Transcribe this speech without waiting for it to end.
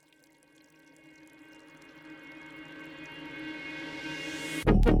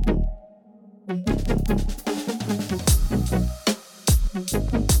So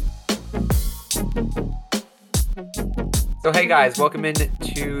hey guys, welcome in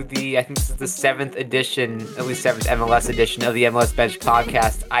to I think this is the 7th edition, at least 7th MLS edition of the MLS Bench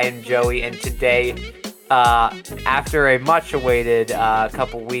podcast. I am Joey, and today, after a much-awaited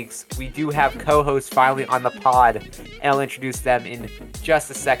couple weeks, we do have co-hosts finally on the pod, and I'll introduce them in just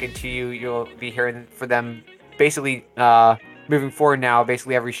a second to you. You'll be hearing from them basically moving forward now,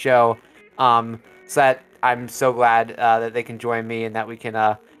 basically every show, so that I'm so glad that they can join me and that we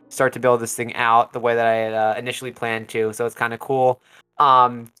can start to build this thing out the way that I had initially planned to. So it's kind of cool.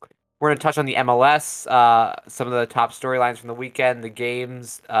 We're going to touch on the MLS, some of the top storylines from the weekend, the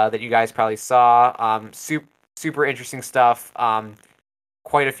games that you guys probably saw. Super interesting stuff.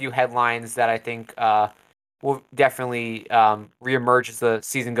 Quite a few headlines that I think will definitely reemerge as the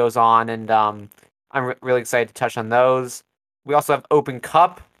season goes on. And I'm really excited to touch on those. We also have Open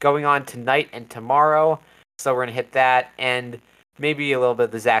Cup going on tonight and tomorrow. So we're going to hit that. And maybe a little bit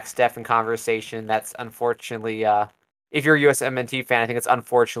of the Zach Steffen conversation. That's unfortunately, if you're a USMNT fan, I think it's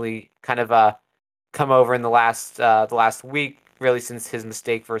unfortunately kind of come over in the last week, really since his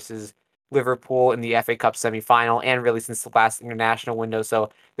mistake versus Liverpool in the FA Cup semifinal, and really since the last international window.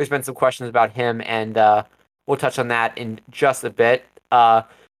 So there's been some questions about him, and we'll touch on that in just a bit.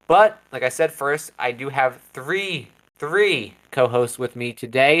 But like I said, first, I do have three co-hosts with me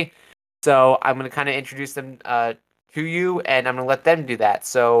today. So I'm going to kind of introduce them to you, and I'm going to let them do that.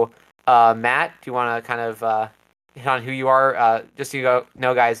 So, Matt, do you want to kind of hit on who you are? Just so you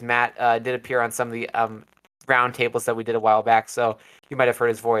know, guys, Matt did appear on some of the round tables that we did a while back, so you might have heard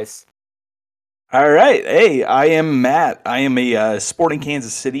his voice. All right. Hey, I am Matt. I am a Sporting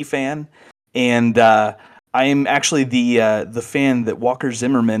Kansas City fan, and I am actually the fan that Walker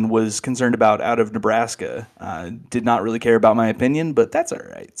Zimmerman was concerned about out of Nebraska. Did not really care about my opinion, but that's all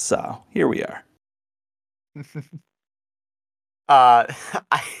right. So here we are. That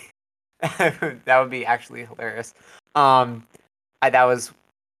would be actually hilarious. That was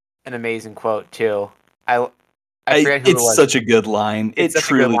an amazing quote too. I forget who it was. It's such a good line. It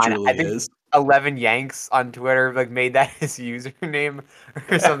truly I think is. 11 Yanks on Twitter made that his username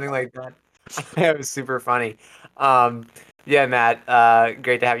or something like that. It was super funny. Yeah, Matt.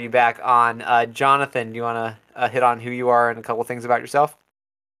 Great to have you back on. Jonathan, do you want to hit on who you are and a couple things about yourself?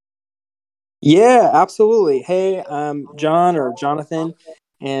 Yeah, absolutely. Hey, I'm John or Jonathan,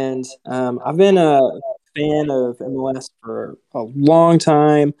 and I've been a fan of MLS for a long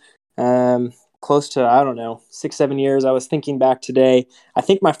time, close to, I don't know, 6-7 years. I was thinking back today. I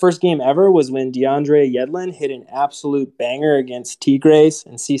think my first game ever was when DeAndre Yedlin hit an absolute banger against Tigres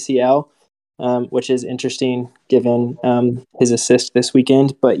and CCL, which is interesting given his assist this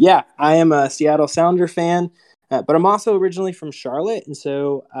weekend. But yeah, I am a Seattle Sounder fan. But I'm also originally from Charlotte, and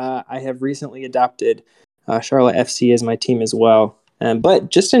so I have recently adopted Charlotte FC as my team as well. But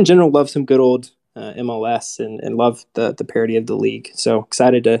just in general, love some good old MLS and love the parity of the league. So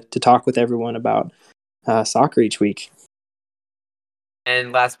excited to talk with everyone about soccer each week.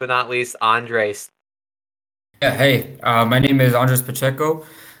 And last but not least, Andres. Yeah, hey, my name is Andres Pacheco.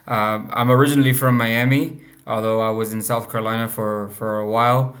 I'm originally from Miami, although I was in South Carolina for a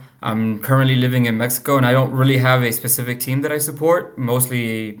while. I'm currently living in Mexico, and I don't really have a specific team that I support.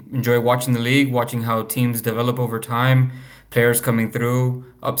 Mostly enjoy watching the league, watching how teams develop over time, players coming through,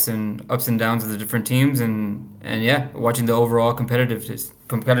 ups and downs of the different teams, and yeah, watching the overall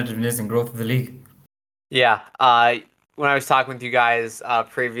competitiveness and growth of the league. Yeah. When I was talking with you guys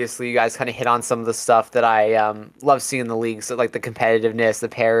previously, you guys kind of hit on some of the stuff that I love seeing in the league. So like the competitiveness, the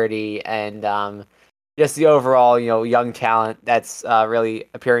parity, and just the overall, young talent that's really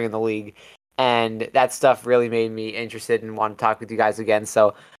appearing in the league. And that stuff really made me interested and want to talk with you guys again.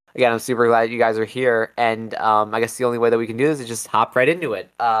 So again, I'm super glad you guys are here. And I guess the only way that we can do this is just hop right into it.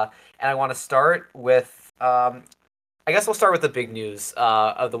 And I want to start with, I guess we'll start with the big news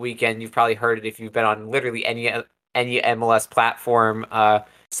of the weekend. You've probably heard it if you've been on literally any MLS platform,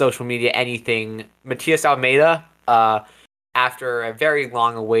 social media, anything. Matias Almeida, after a very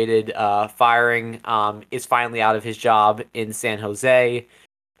long-awaited firing, is finally out of his job in San Jose.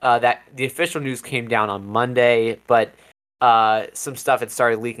 That the official news came down on Monday, but some stuff had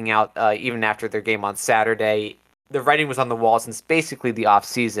started leaking out even after their game on Saturday. The writing was on the wall since basically the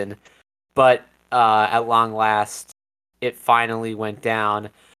off-season, but at long last, it finally went down.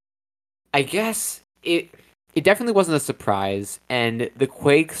 I guess it definitely wasn't a surprise, and the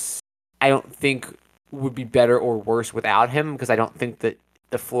Quakes, I don't think, would be better or worse without him, because I don't think that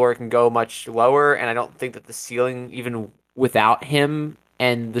the floor can go much lower, and I don't think that the ceiling, even without him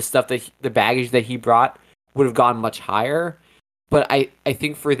and the stuff that the baggage that he brought, would have gone much higher. But I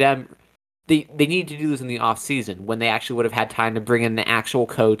think for them, they need to do this in the off season when they actually would have had time to bring in an actual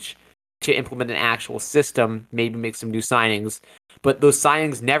coach to implement an actual system, maybe make some new signings. But those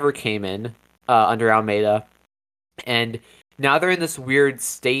signings never came in under Almeida, and now they're in this weird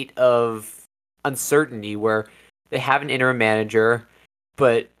state of uncertainty where they have an interim manager,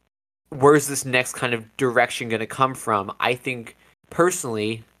 but where's this next kind of direction going to come from? I think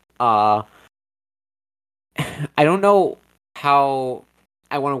personally, I don't know how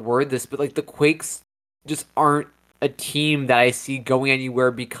I want to word this, but like the Quakes just aren't a team that I see going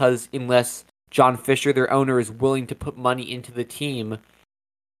anywhere because unless John Fisher, their owner, is willing to put money into the team,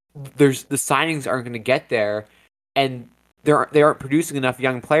 there's the signings aren't going to get there, and they aren't producing enough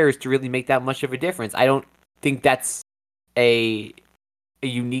young players to really make that much of a difference. I don't think that's a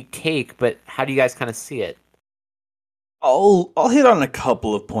unique take, but how do you guys kind of see it? I'll hit on a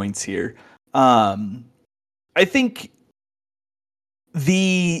couple of points here. I think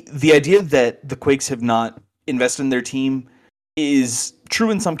the idea that the Quakes have not invested in their team is true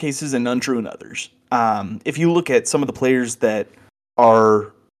in some cases and untrue in others. If you look at some of the players that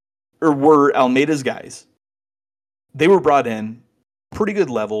are or were Almeida's guys, they were brought in pretty good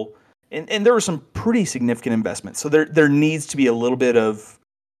level, and there were some pretty significant investments. So there needs to be a little bit of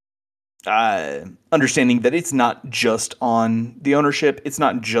understanding that it's not just on the ownership, it's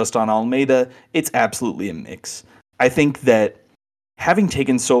not just on Almeida, it's absolutely a mix. I think that having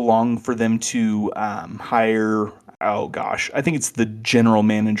taken so long for them to hire, I think it's the general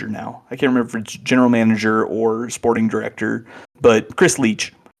manager now. I can't remember if it's general manager or sporting director, but Chris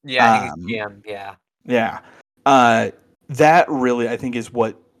Leach. Yeah, I think it's GM, yeah. Yeah. That really, I think, is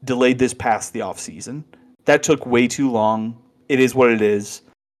what delayed this past the offseason. That took way too long. It is what it is.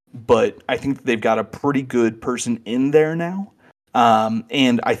 But I think they've got a pretty good person in there now.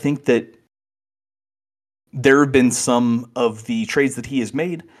 And I think that there have been some of the trades that he has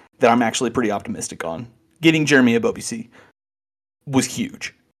made that I'm actually pretty optimistic on. Getting Jeremy Ebobisse was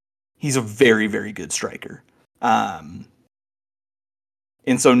huge. He's a very, very good striker.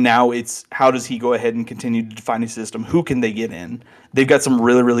 And so now it's how does he go ahead and continue to define his system? Who can they get in? They've got some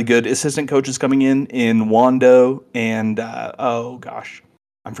really, really good assistant coaches coming in Wando and,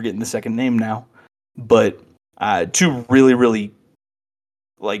 I'm forgetting the second name now. But two really, really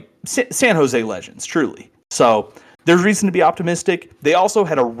like San Jose legends, truly. So there's reason to be optimistic. They also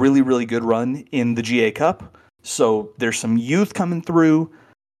had a really, really good run in the GA Cup. So there's some youth coming through.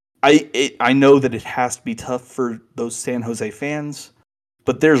 I know that it has to be tough for those San Jose fans,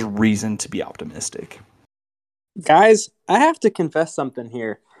 but there's reason to be optimistic. Guys, I have to confess something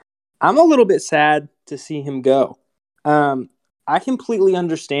here. I'm a little bit sad to see him go. I completely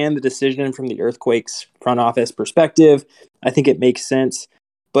understand the decision from the Earthquakes front office perspective. I think it makes sense.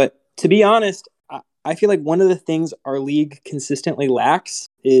 But to be honest, I feel like one of the things our league consistently lacks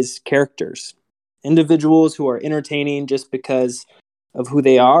is characters. Individuals who are entertaining just because of who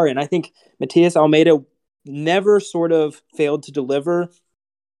they are. And I think Matias Almeida never sort of failed to deliver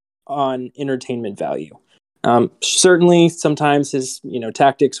on entertainment value. Certainly, sometimes his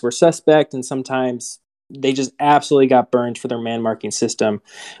tactics were suspect, and sometimes they just absolutely got burned for their man marking system.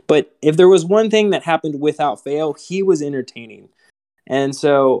 But if there was one thing that happened without fail, he was entertaining. And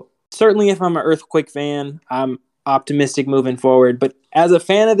so certainly if I'm an Earthquake fan, I'm optimistic moving forward. But as a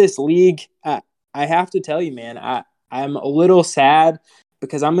fan of this league, I have to tell you, man, I'm a little sad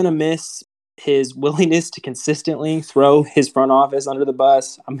because I'm going to miss his willingness to consistently throw his front office under the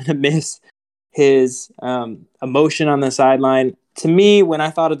bus. I'm going to miss his emotion on the sideline. To me, when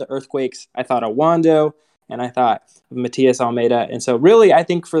I thought of the Earthquakes, I thought of Wando and I thought of Matias Almeida. And so really, I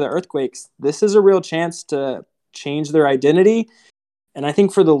think for the Earthquakes, this is a real chance to change their identity. And I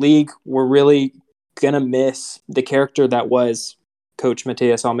think for the league, we're really going to miss the character that was Coach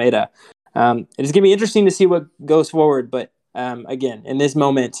Matias Almeida. It's going to be interesting to see what goes forward. But again, in this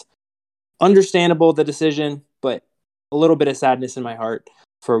moment, understandable the decision, but a little bit of sadness in my heart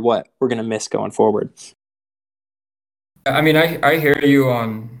for what we're going to miss going forward. I mean, I hear you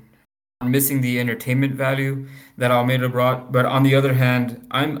on missing the entertainment value that Almeida brought, but on the other hand,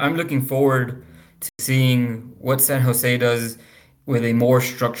 I'm looking forward to seeing what San Jose does with a more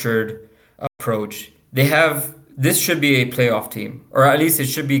structured approach. This should be a playoff team, or at least it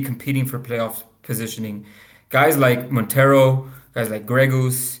should be competing for playoff positioning. Guys like Montero, guys like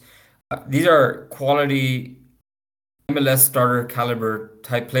Gregus, these are quality MLS starter caliber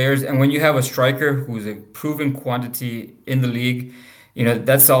type players. And when you have a striker who's a proven quantity in the league,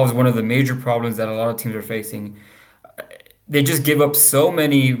 that solves one of the major problems that a lot of teams are facing. They just give up so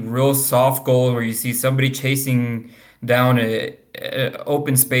many real soft goals where you see somebody chasing down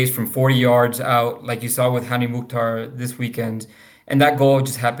open space from 40 yards out, like you saw with Hani Mukhtar this weekend. And that goal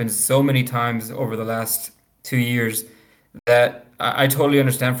just happens so many times over the last 2 years that I totally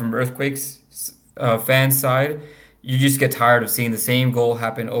understand from Earthquakes fan side. You just get tired of seeing the same goal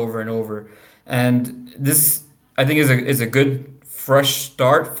happen over and over. And this, I think, is a good fresh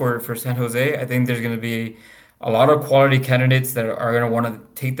start for San Jose. I think there's going to be a lot of quality candidates that are going to want to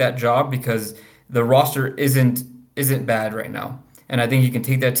take that job because the roster isn't bad right now. And I think you can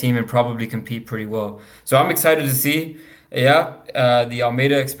take that team and probably compete pretty well. So I'm excited to see. Yeah, the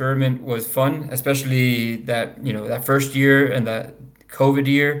Almeida experiment was fun, especially that first year and that COVID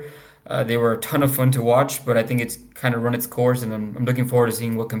year. They were a ton of fun to watch, but I think it's kind of run its course, and I'm looking forward to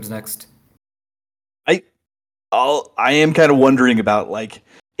seeing what comes next. I I am kind of wondering about like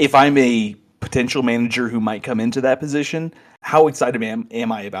if I'm a potential manager who might come into that position, how excited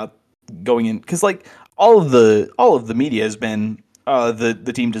am I about going in? Because like all of the media has been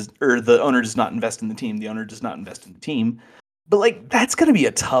the team does or the owner does not invest in the team. The owner does not invest in the team. But like that's going to be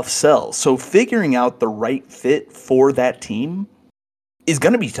a tough sell. So figuring out the right fit for that team is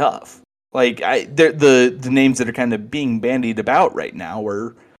going to be tough. Like the names that are kind of being bandied about right now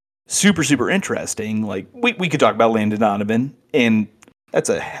are super super interesting. Like we could talk about Landon Donovan, and that's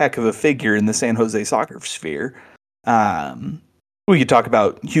a heck of a figure in the San Jose soccer sphere. We could talk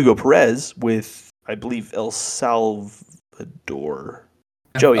about Hugo Perez with I believe El Salvador.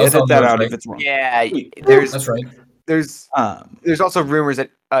 Joey, El edit that Salvador's out right. if it's wrong. Yeah, That's right. there's Um, there's also rumors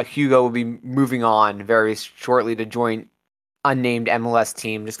that Hugo will be moving on very shortly to join unnamed MLS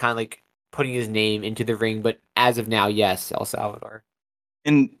team, just kind of like putting his name into the ring. But as of now, yes, El Salvador.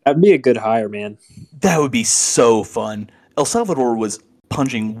 and That'd be a good hire, man. that would be so fun. El Salvador was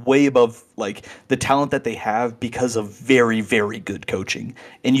punching way above like the talent that they have because of very, very good coaching.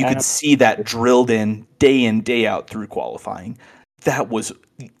 And you could see that drilled in day out through qualifying. That was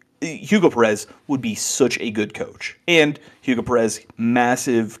Hugo Perez would be such a good coach. And Hugo Perez,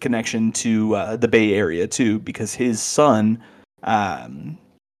 massive connection to the Bay Area too, because his son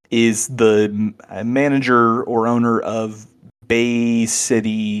is the manager or owner of Bay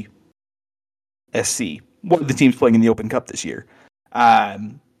City SC, one of the teams playing in the Open Cup this year. That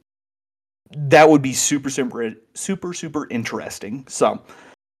would be super interesting. So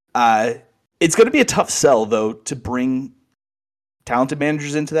it's going to be a tough sell, though, to bring talented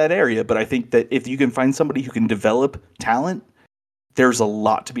managers into that area. But I think that if you can find somebody who can develop talent, there's a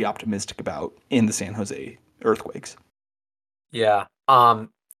lot to be optimistic about in the San Jose Earthquakes. Yeah, 100%.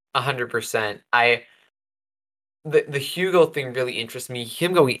 The Hugo thing really interests me.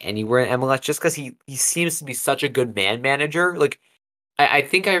 Him going anywhere in MLS just because he seems to be such a good man manager. Like I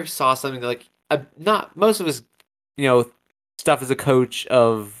think I saw something like not most of his stuff as a coach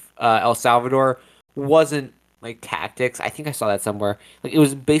of El Salvador wasn't like tactics. I think I saw that somewhere. Like it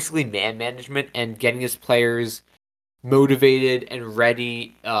was basically man management and getting his players motivated and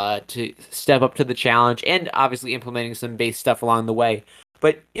ready to step up to the challenge, and obviously implementing some base stuff along the way.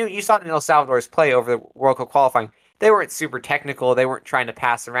 But you saw it in El Salvador's play over the World Cup qualifying. They weren't super technical. They weren't trying to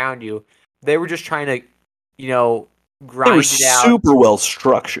pass around you. They were just trying to, grind They were it out. super well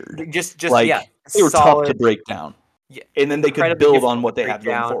structured. Just like, yeah, they were solid, tough to break down. yeah, And then they could incredibly build difficult on what to they break had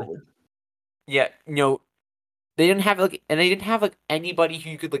going down. forward. Yeah, they didn't have anybody who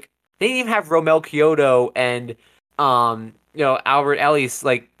you could like. They didn't even have Romel Kyoto and Albert Ellis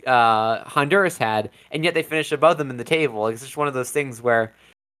like Honduras had, and yet they finished above them in the table. Like, it's just one of those things where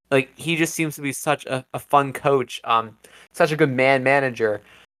like he just seems to be such a fun coach, such a good man manager.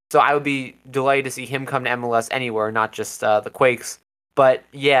 So I would be delighted to see him come to MLS anywhere, not just the Quakes. But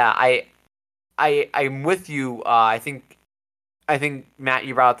yeah, I'm with you. I think Matt,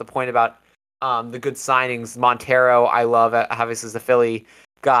 you brought up the point about the good signings. Montero, I love. Obviously, is a Philly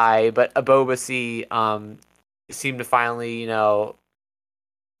guy, but Abobasi seemed to finally,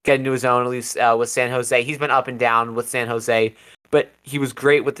 get into his own, at least with San Jose. He's been up and down with San Jose, but he was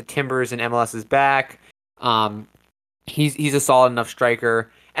great with the Timbers and MLS's back. He's a solid enough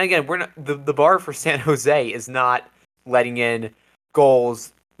striker. And again, we're not the bar for San Jose is not letting in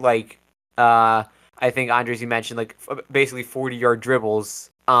goals like I think Andres, you mentioned like basically 40-yard dribbles.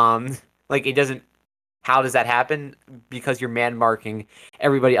 Like it doesn't. How does that happen? Because you're man marking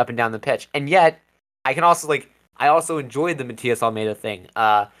everybody up and down the pitch, and yet I can also I also enjoyed the Matias Almeida thing.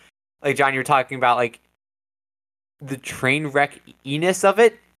 Like John, you were talking about like the train wreck-iness of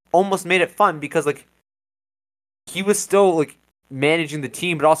it almost made it fun because like he was still like managing the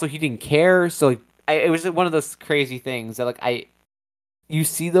team, but also he didn't care. So like it was one of those crazy things that you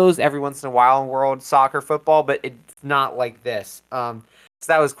see those every once in a while in world soccer football, but it's not like this. So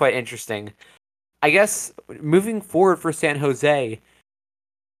that was quite interesting. I guess moving forward for San Jose,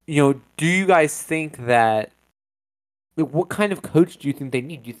 do you guys think that what kind of coach do you think they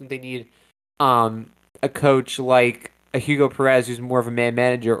need? Do you think they need a coach like a Hugo Perez who's more of a man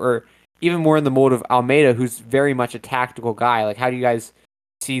manager, or even more in the mold of Almeida who's very much a tactical guy? Like, how do you guys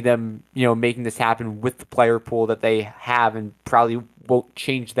see them, making this happen with the player pool that they have, and probably won't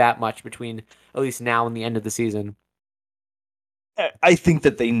change that much between at least now and the end of the season? I think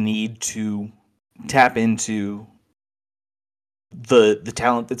that they need to tap into the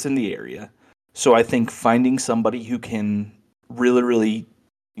talent that's in the area. So I think finding somebody who can really, really,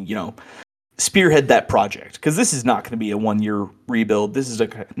 spearhead that project, because this is not going to be a 1-year rebuild. This is not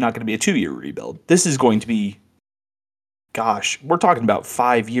going to be a 2-year rebuild. This is going to be, we're talking about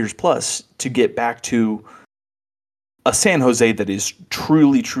 5 years plus to get back to a San Jose that is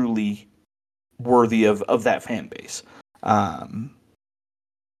truly, truly worthy of that fan base.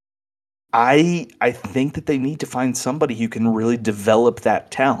 I think that they need to find somebody who can really develop that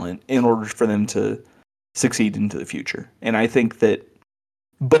talent in order for them to succeed into the future. And I think that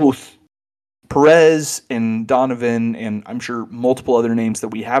both Perez and Donovan, and I'm sure multiple other names that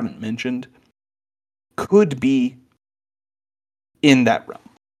we haven't mentioned, could be in that realm.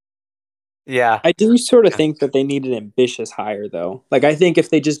 Yeah. I do sort of think that they need an ambitious hire, though. Like, I think if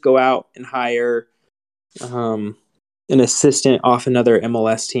they just go out and hire an assistant off another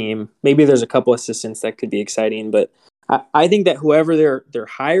MLS team, maybe there's a couple assistants that could be exciting, but I think that whoever their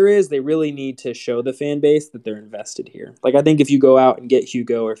hire is, they really need to show the fan base that they're invested here. Like, I think if you go out and get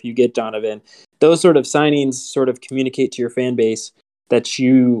Hugo, or if you get Donovan, those sort of signings sort of communicate to your fan base that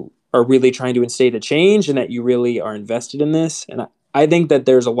you are really trying to instate a change and that you really are invested in this. And I think that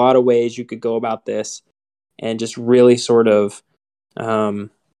there's a lot of ways you could go about this and just really sort of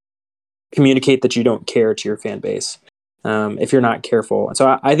communicate that you don't care to your fan base if you're not careful. And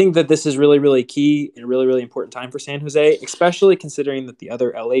so I think that this is really, really key and a really, really important time for San Jose, especially considering that the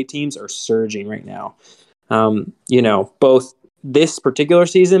other LA teams are surging right now. Both this particular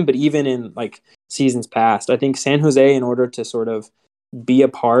season, but even in like seasons past, I think San Jose, in order to sort of be a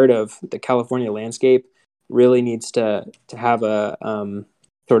part of the California landscape, really needs to have a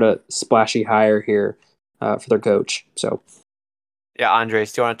sort of splashy hire here for their coach. So, yeah,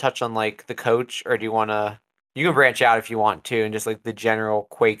 Andres, do you want to touch on like the coach, or do you want to? You can branch out if you want to, and just like the general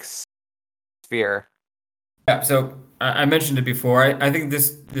Quakes sphere. Yeah, so I mentioned it before. I think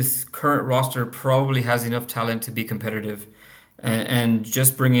this current roster probably has enough talent to be competitive, and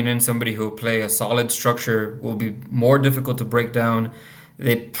just bringing in somebody who will play a solid structure will be more difficult to break down.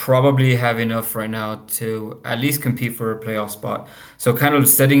 They probably have enough right now to at least compete for a playoff spot. So kind of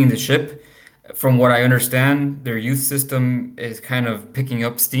steadying the ship. From what I understand, their youth system is kind of picking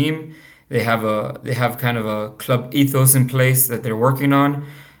up steam. They have kind of a club ethos in place that they're working on,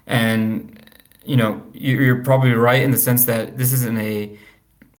 and you're probably right in the sense that this isn't a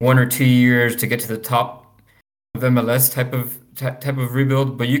 1 or 2 years to get to the top of MLS type of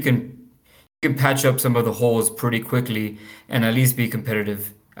rebuild, but you can patch up some of the holes pretty quickly and at least be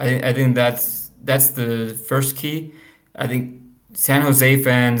competitive. I think that's the first key. I think San Jose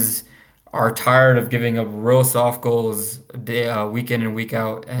fans are tired of giving up real soft goals week in and week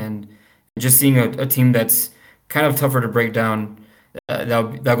out, and just seeing a team that's kind of tougher to break down.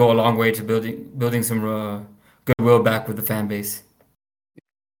 That'll go a long way to building some goodwill back with the fan base.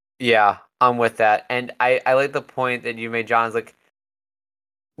 Yeah, I'm with that, and I like the point that you made, John. Is like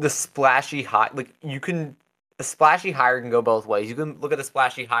the splashy hire. Like a splashy hire can go both ways. You can look at the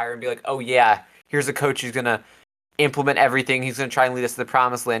splashy hire and be like, oh yeah, here's a coach who's gonna implement everything. He's gonna try and lead us to the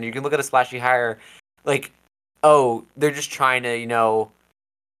promised land. You can look at a splashy hire, like, oh, they're just trying to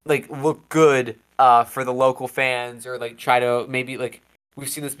like look good for the local fans, or like try to maybe like we've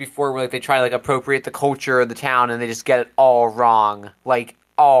seen this before where like they try to like appropriate the culture of the town and they just get it all wrong, like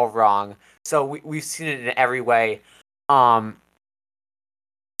all wrong. So we've seen it in every way.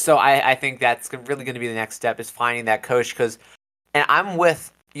 So I think that's really going to be the next step, is finding that coach, and I'm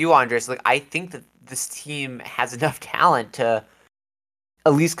with you, Andres. Like, I think that this team has enough talent to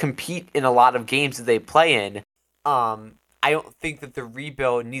at least compete in a lot of games that they play in. I don't think that the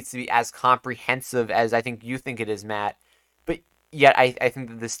rebuild needs to be as comprehensive as I think you think it is, Matt. But yet I think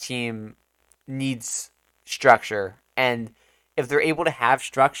that this team needs structure. And if they're able to have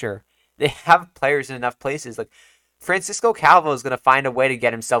structure, they have players in enough places. Like, Francisco Calvo is going to find a way to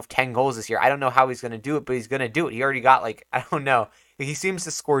get himself 10 goals this year. I don't know how he's going to do it, but he's going to do it. He already got, like, I don't know. He seems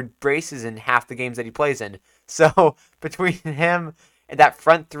to score braces in half the games that he plays in. So between him and that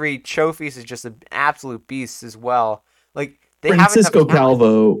front three, Chofis is just an absolute beast as well. Like, they Francisco have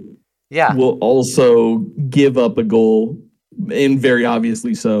Calvo yeah. will also give up a goal, and very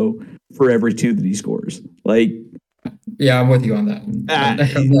obviously so, for every 2 that he scores. Like, Yeah, I'm with you on that.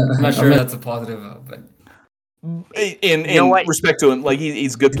 I'm not sure that's a positive, but in respect to him, like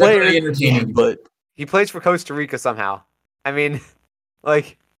he's a good player, entertaining. but he plays for Costa Rica somehow. I mean,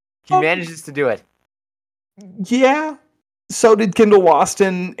 like he manages to do it. Yeah. So did Kendall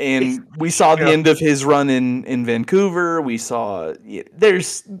Waston, and we saw the end of his run in Vancouver. We saw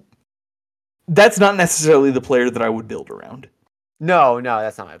that's not necessarily the player that I would build around. No,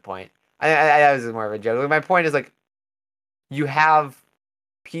 that's not my point. I was more of a joke. My point is like you have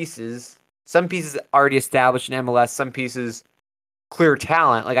pieces, some pieces already established in MLS, some pieces clear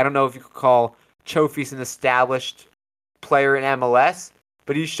talent. Like I don't know if you could call Chofis an established player in MLS,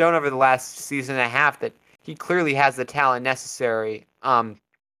 but he's shown over the last season and a half that he clearly has the talent necessary. And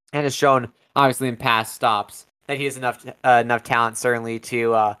has shown obviously in past stops that he has enough talent certainly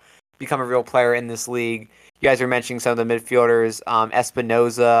to become a real player in this league. You guys were mentioning some of the midfielders.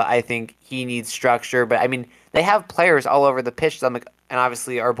 Espinoza, I think he needs structure, but I mean they have players all over the pitch. And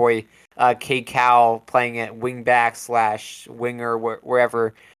obviously our boy K. Cal playing at wingback / winger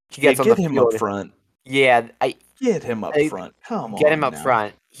wherever he gets on the field. Get him up front. Yeah, get him up front. Come on, get him up now.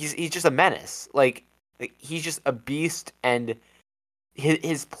 front. He's just a menace. Like he's just a beast, and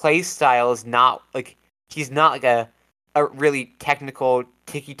his play style is not like he's not like a really technical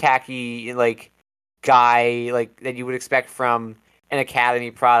ticky tacky like guy like that you would expect from an academy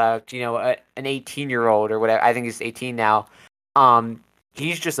product. You know, an 18-year-old or whatever. I think he's 18 now.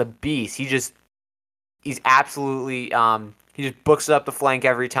 He's just a beast. He's absolutely he just books up the flank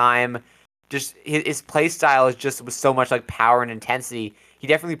every time. Just his play style is just with so much like power and intensity. He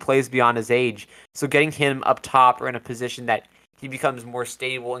definitely plays beyond his age. So getting him up top or in a position that he becomes more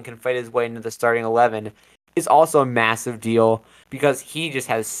stable and can fight his way into the starting 11 is also a massive deal because he just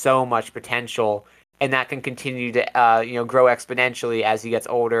has so much potential, and that can continue to grow exponentially as he gets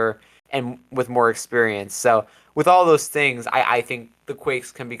older and with more experience. So with all those things, I think the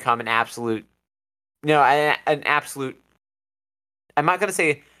Quakes can become an absolute, an absolute. I'm not gonna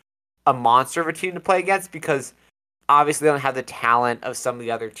say a monster of a team to play against because obviously they don't have the talent of some of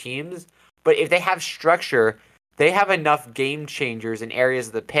the other teams. But if they have structure, they have enough game changers in areas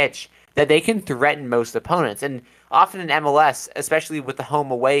of the pitch that they can threaten most opponents. And often in MLS, especially with the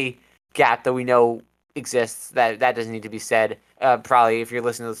home-away gap that we know exists, that doesn't need to be said. Probably if you're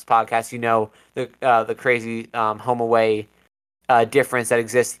listening to this podcast, you know the crazy home-away difference that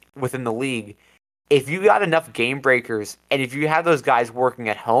exists within the league. If you got enough game breakers and if you have those guys working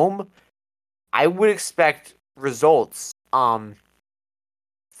at home, I would expect results from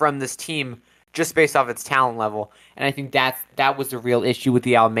this team just based off its talent level. And I think that was the real issue with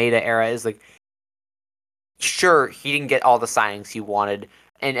the Almeida era is like, sure, he didn't get all the signings he wanted.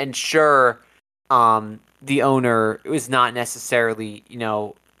 And sure, the owner was not necessarily,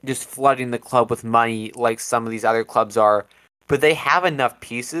 just flooding the club with money like some of these other clubs are. But they have enough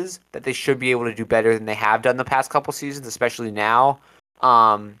pieces that they should be able to do better than they have done the past couple seasons, especially now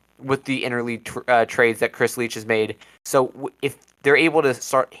with the interleague trades that Chris Leach has made. So if they're able to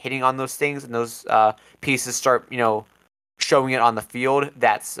start hitting on those things and those pieces start, showing it on the field,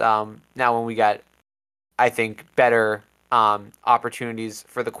 that's now when we got, I think, better opportunities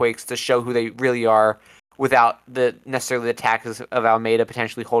for the Quakes to show who they really are without necessarily the taxes of Almeida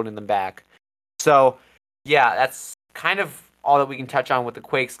potentially holding them back. So, yeah, that's kind of all that we can touch on with the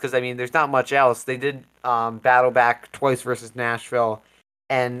Quakes because, I mean, there's not much else. They did battle back twice versus Nashville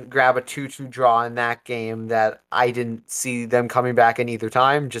and grab a 2-2 draw in that game that I didn't see them coming back in either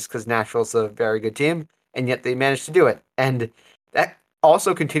time just because Nashville's a very good team, and yet they managed to do it. And that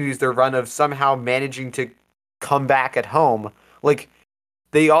also continues their run of somehow managing to come back at home. Like,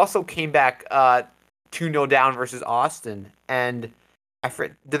 they also came back 2-0 down versus Austin, and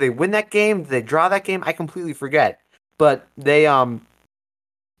did they win that game? Did they draw that game? I completely forget. But they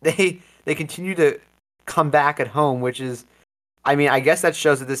continue to come back at home, which is, I mean, I guess that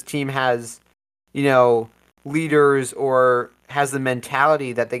shows that this team has, leaders or has the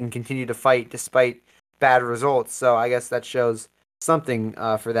mentality that they can continue to fight despite bad results. So I guess that shows something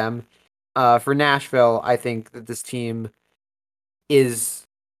for them. For Nashville, I think that this team is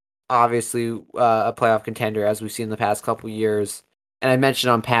obviously a playoff contender, as we've seen in the past couple years. And I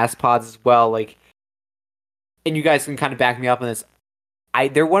mentioned on past pods as well, like, and you guys can kind of back me up on this.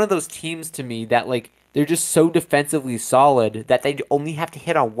 They're one of those teams to me that, like, they're just so defensively solid that they only have to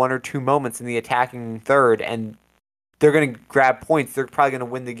hit on 1 or 2 moments in the attacking third, and they're going to grab points. They're probably going to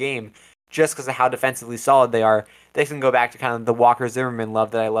win the game just because of how defensively solid they are. They can go back to kind of the Walker Zimmerman love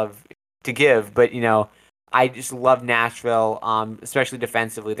that I love to give, but, I just love Nashville, especially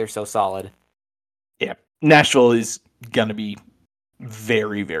defensively. They're so solid. Yeah, Nashville is going to be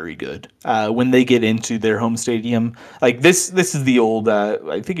very, very good. When they get into their home stadium, like this is the old,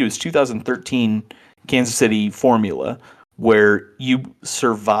 I think it was 2013 Kansas City formula, where you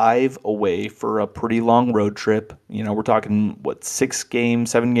survive away for a pretty long road trip. You know, we're talking, what, 6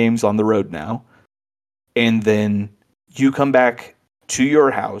 games, 7 games on the road now. And then you come back to your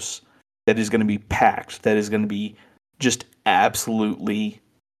house that is going to be packed, that is going to be just absolutely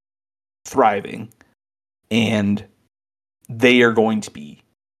thriving. And they are going to be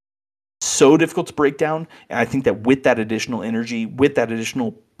so difficult to break down. And I think that with that additional energy, with that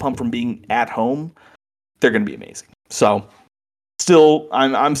additional pump from being at home, they're going to be amazing. So,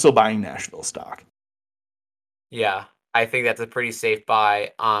 I'm still buying Nashville stock. Yeah, I think that's a pretty safe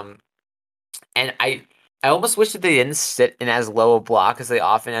buy. And I almost wish that they didn't sit in as low a block as they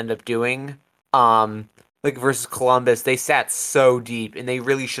often end up doing. Like versus Columbus, they sat so deep, and they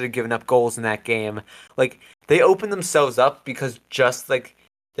really should have given up goals in that game. Like they opened themselves up because just like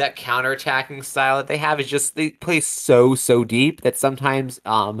that counterattacking style that they have is just they play so deep that sometimes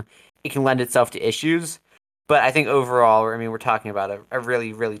it can lend itself to issues. But I think overall, I mean, we're talking about a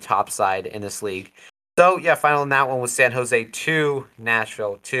really top side in this league. So yeah, final in that one was San Jose 2,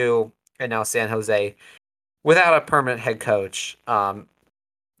 Nashville 2, and now San Jose without a permanent head coach.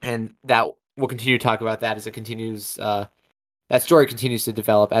 And that we'll continue to talk about that as it continues. That story continues to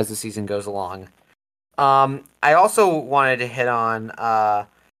develop as the season goes along. I also wanted to hit on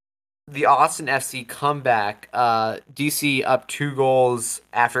the Austin FC comeback. DC up 2 goals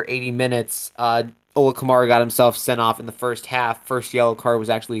after 80 minutes. Ola Kamara got himself sent off in the first half. First yellow card was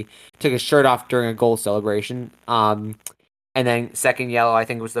actually took his shirt off during a goal celebration. And then second yellow, I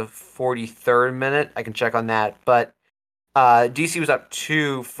think it was the 43rd minute. I can check on that. But DC was up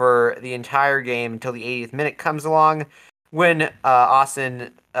 2 for the entire game until the 80th minute comes along when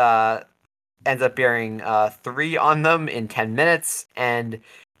Austin ends up bearing 3 on them in 10 minutes. And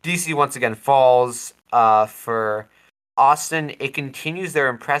DC once again falls for Austin. It continues their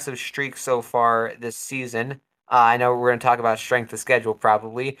impressive streak so far this season. I know we're going to talk about strength of schedule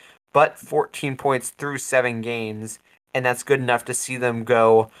probably, but 14 points through 7 games. And that's good enough to see them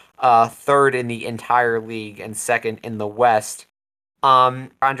go third in the entire league and second in the West.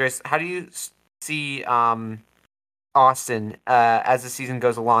 Andres, how do you see Austin as the season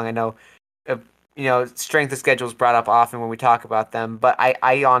goes along? I know, strength of schedule is brought up often when we talk about them, but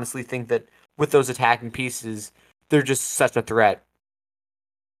I honestly think that with those attacking pieces, they're just such a threat.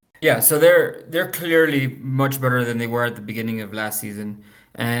 Yeah, so they're clearly much better than they were at the beginning of last season,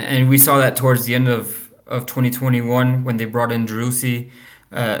 and we saw that towards the end of 2021 when they brought in Driussi.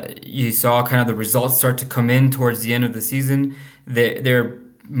 You saw kind of the results start to come in towards the end of the season. They're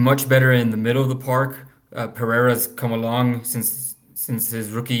much better in the middle of the park. Pereira's come along since his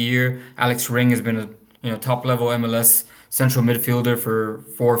rookie year. Alex Ring has been a top level MLS central midfielder for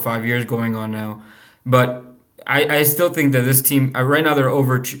 4 or 5 years going on now, but. I still think that this team right now they're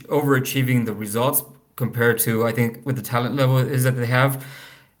overachieving the results compared to I think with the talent level is that they have.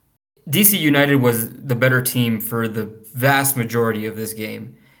 DC United was the better team for the vast majority of this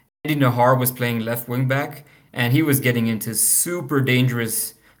game. Andy Nahar was playing left wing back, and he was getting into super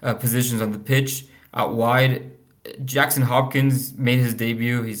dangerous positions on the pitch out wide. Jackson Hopkins made his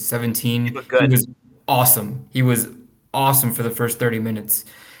debut. He's He 17. looked He good. was awesome. He was awesome for the first 30 minutes.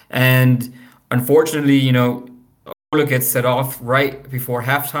 And unfortunately, Ola gets set off right before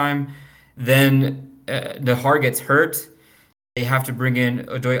halftime. Then Nahar gets hurt. They have to bring in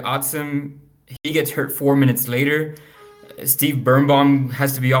Odoy Atsum. He gets hurt 4 minutes later. Steve Birnbaum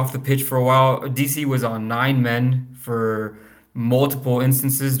has to be off the pitch for a while. DC was on 9 men for multiple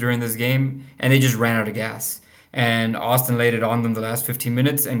instances during this game, and they just ran out of gas. And Austin laid it on them the last 15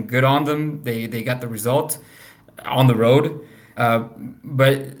 minutes, and good on them. They got the result on the road.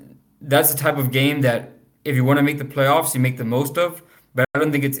 But that's the type of game that if you want to make the playoffs, you make the most of. But I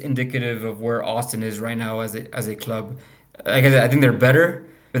don't think it's indicative of where Austin is right now as a club. Like I said, I think they're better,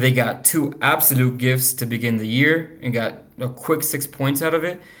 but they got 2 absolute gifts to begin the year and got a quick 6 points out of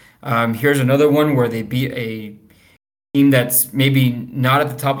it. Here's another one where they beat a team that's maybe not at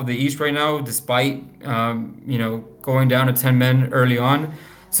the top of the East right now, despite going down to 10 men early on.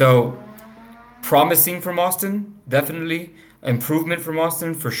 So promising from Austin, definitely. Improvement from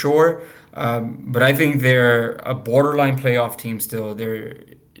Austin for sure. But I think they're a borderline playoff team still. They're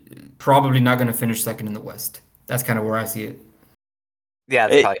probably not going to finish second in the West. That's kind of where I see it. Yeah,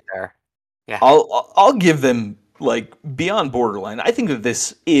 that's probably fair. Yeah. I'll give them like beyond borderline. I think that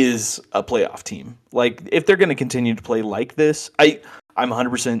this is a playoff team. Like if they're going to continue to play like this, I'm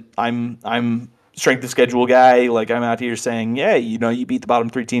 100%. I'm strength of schedule guy. Like I'm out here saying, yeah, you beat the bottom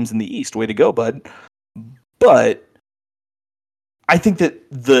 3 teams in the East. Way to go, bud. But I think that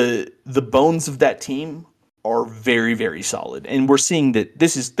the bones of that team are very, very solid, and we're seeing that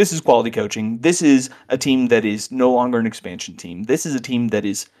this is quality coaching. This is a team that is no longer an expansion team. This is a team that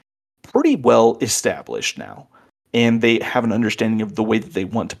is pretty well established now, and they have an understanding of the way that they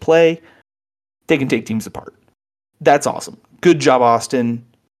want to play. They can take teams apart. That's awesome. Good job, Austin.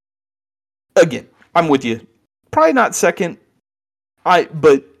 Again, I'm with you. Probably not second.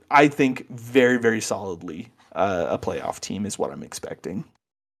 But I think very, very solidly a playoff team is what I'm expecting.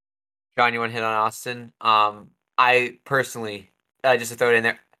 John, you want to hit on Austin? I personally, just to throw it in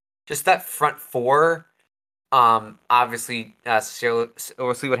there, just that front four. Obviously, Cecilio,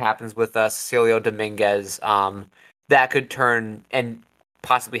 we'll see what happens with Cecilio Dominguez. That could turn and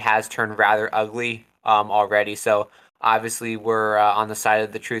possibly has turned rather ugly already. So obviously, we're on the side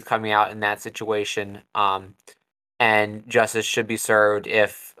of the truth coming out in that situation. And justice should be served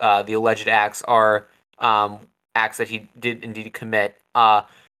if the alleged acts are acts that he did indeed commit.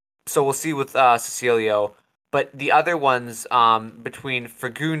 So we'll see with Cecilio. But the other ones, between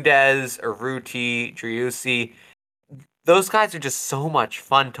Fagundes, Urruti, Driussi, those guys are just so much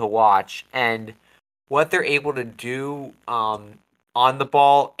fun to watch. And what they're able to do on the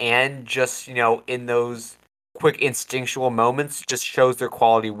ball and just, in those quick instinctual moments just shows their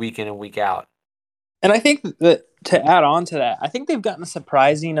quality week in and week out. And I think that to add on to that, I think they've gotten a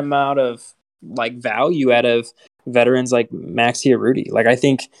surprising amount of value out of veterans like Maxi Urruti. I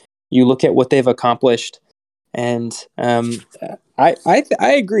think you look at what they've accomplished, and I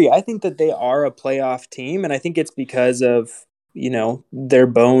agree. I think that they are a playoff team, and I think it's because of their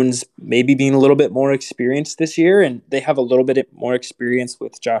bones maybe being a little bit more experienced this year, and they have a little bit more experience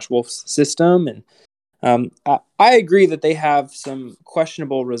with Josh Wolf's system. And I agree that they have some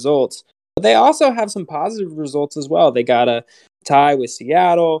questionable results, but they also have some positive results as well. They got a tie with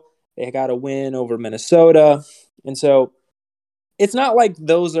Seattle. They got a win over Minnesota. And so it's not like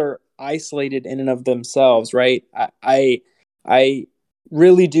those are isolated in and of themselves, right? I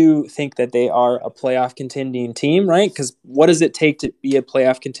really do think that they are a playoff contending team, right? Because what does it take to be a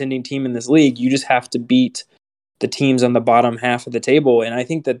playoff contending team in this league? You just have to beat the teams on the bottom half of the table. And I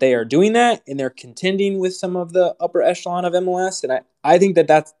think that they are doing that, and they're contending with some of the upper echelon of MLS. And I think that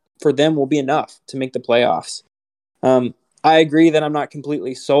that's for them will be enough to make the playoffs. I agree that I'm not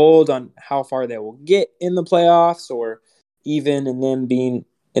completely sold on how far they will get in the playoffs, or even in them being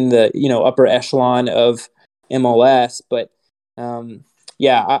in the upper echelon of MLS. But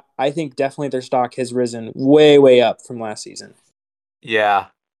I think definitely their stock has risen way, way up from last season. Yeah,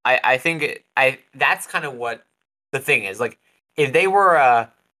 I think that's kind of what the thing is. If they were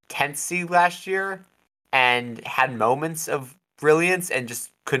a 10th seed last year and had moments of brilliance and just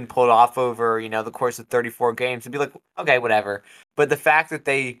couldn't pull it off over the course of 34 games, it'd be like, okay, whatever. But the fact that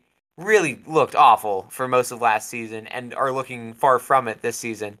they really looked awful for most of last season and are looking far from it this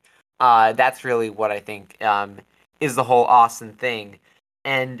season, that's really what I think is the whole Austin thing.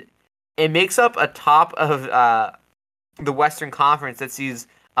 And it makes up a top of the Western Conference that sees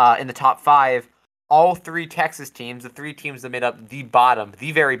in the top 5 all 3 Texas teams, the 3 teams that made up the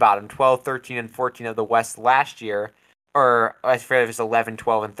very bottom, 12, 13, and 14 of the West last year, or I forget if it's 11,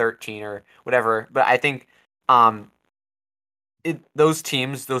 12, and 13 or whatever. But I think those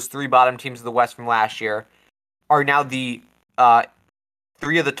teams, those 3 bottom teams of the West from last year, are now the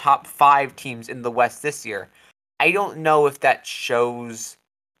 3 of the top 5 teams in the West this year. I don't know if that shows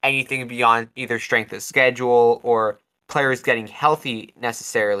anything beyond either strength of schedule or players getting healthy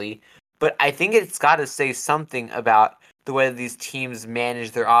necessarily, but I think it's got to say something about the way these teams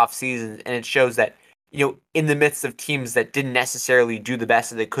manage their off seasons, and it shows that in the midst of teams that didn't necessarily do the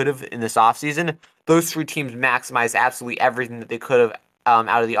best that they could have in this off season, those 3 teams maximized absolutely everything that they could have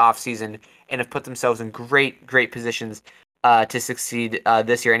out of the off season and have put themselves in great positions to succeed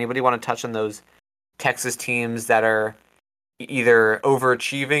this year. Anybody want to touch on those Texas teams that are either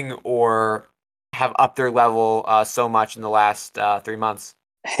overachieving or have upped their level so much in the last 3 months?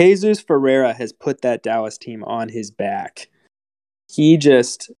 Jesus Ferreira has put that Dallas team on his back. He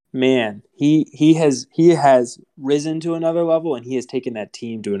just, man, he has risen to another level, and he has taken that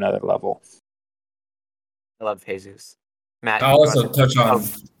team to another level. I love Jesus. Matt, I also touch on.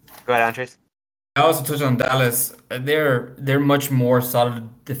 Go ahead, Andres. I also touch on Dallas. They're much more solid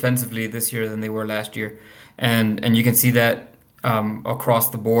defensively this year than they were last year, and you can see that across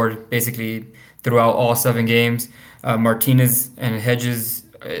the board, basically throughout all 7 games. Martinez and Hedges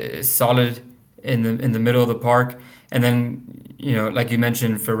solid in the middle of the park, and then like you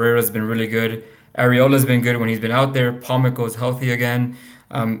mentioned, Ferreira's been really good. Ariola's been good when he's been out there. Palmico's healthy again,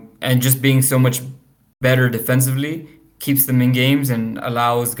 and just being so much better defensively keeps them in games and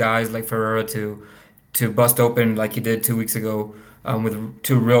allows guys like Ferreira to bust open like he did 2 weeks ago with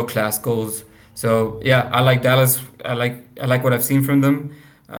two real class goals. So yeah, I like Dallas. I like what I've seen from them.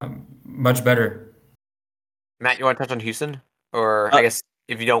 Much better. Matt, you want to touch on Houston? Or I Uh, guess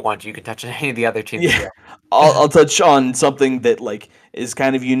if you don't want to, you can touch on any of the other teams as yeah, well. I'll touch on something that like is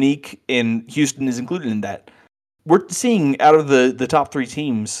kind of unique, and Houston is included in that. We're seeing out of the top three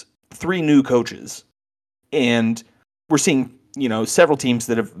teams, three new coaches, and we're seeing several teams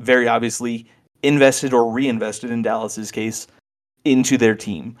that have very obviously invested or reinvested in Dallas's case into their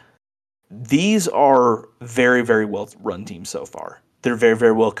team. These are very, very well run teams so far. They're very,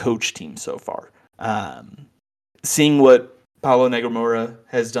 very well coached teams so far. Um, Seeing what Paulo Negromora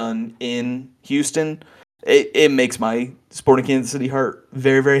has done in Houston, it makes my Sporting Kansas City heart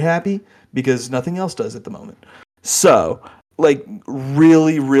very, very happy because nothing else does at the moment. So, like,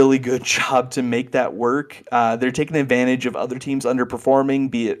 really, really good job to make that work. They're taking advantage of other teams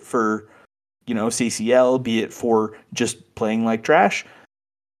underperforming, be it for, CCL, be it for just playing like trash.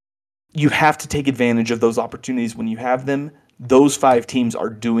 You have to take advantage of those opportunities when you have them. Those five teams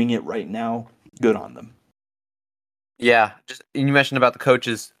are doing it right now. Good on them. Yeah, just you mentioned about the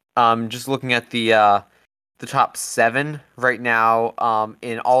coaches. Just looking at the top 7 right now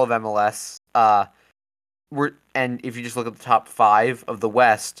in all of MLS. And if you just look at the top 5 of the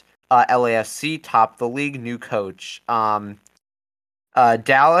West, LAFC top the league, new coach.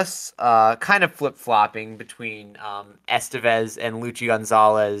 Dallas kind of flip flopping between Estevez and Luchi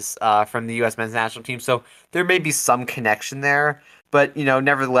Gonzalez from the U.S. men's national team. So there may be some connection there, but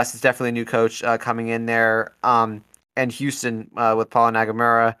nevertheless, it's definitely a new coach coming in there. And Houston with Paulo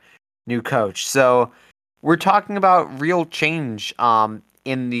Nagamura, new coach. So we're talking about real change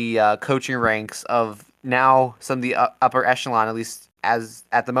in the coaching ranks of now some of the upper echelon, at least as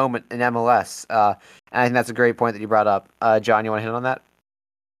at the moment in MLS. And I think that's a great point that you brought up. John, you want to hit on that?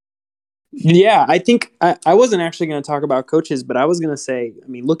 Yeah, I think I wasn't actually going to talk about coaches, but I was going to say, I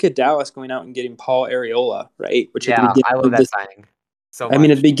mean, look at Dallas going out and getting Paul Areola, right? Which at the Yeah, beginning I love of that this, signing so I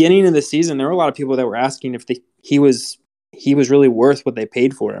mean, at much. the beginning of the season, there were a lot of people that were asking if he was really worth what they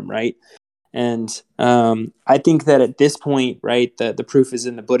paid for him, right? And I think that at this point, right, the proof is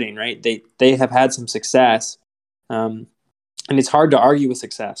in the pudding, right? They have had some success, and it's hard to argue with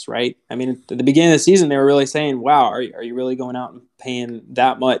success, right? I mean, at the beginning of the season, they were really saying, "Wow, are you really going out and paying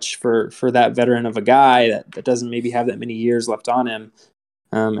that much for that veteran of a guy that doesn't maybe have that many years left on him?"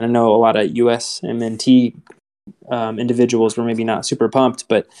 And I know a lot of USMNT individuals were maybe not super pumped,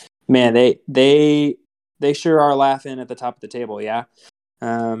 but man, they sure are laughing at the top of the table, yeah.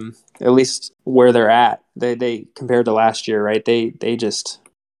 At least where they're at, they compared to last year, right? They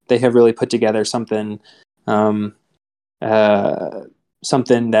have really put together something. Uh,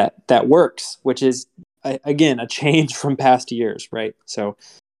 Something that works, which is again a change from past years, right? So,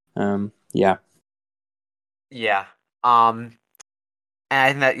 yeah, Yeah. And I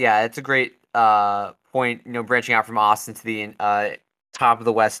think that it's a great point. Branching out from Austin to the top of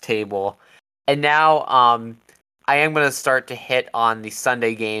the West table, and now I am going to start to hit on the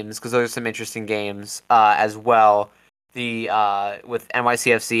Sunday games because those are some interesting games as well. The with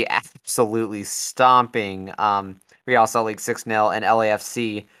NYCFC absolutely stomping Real Salt Lake 6-0 and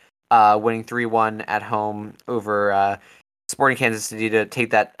LAFC winning 3-1 at home over Sporting Kansas City to take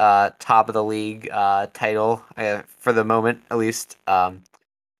that top of the league title for the moment, at least.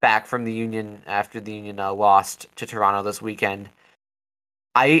 Back from the Union after the Union lost to Toronto this weekend.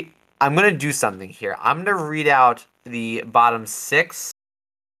 I'm gonna do something here. I'm gonna read out the bottom 6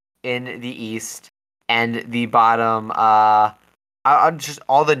 in the East and the bottom I'll just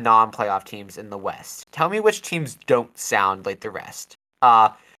all the non-playoff teams in the West. Tell me which teams don't sound like the rest.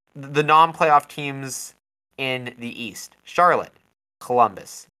 The non-playoff teams in the East: Charlotte,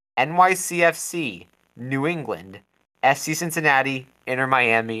 Columbus, NYCFC, New England, FC Cincinnati, Inter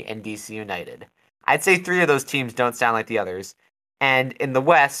Miami, and DC United. I'd say 3 of those teams don't sound like the others. And in the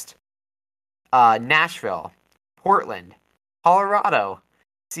West, Nashville, Portland, Colorado,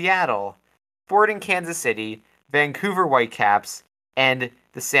 Seattle, Sporting Kansas City, Vancouver Whitecaps, and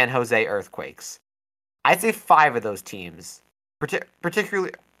the San Jose Earthquakes. I'd say 5 of those teams,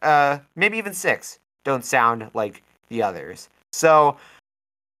 particularly, maybe even 6, don't sound like the others. So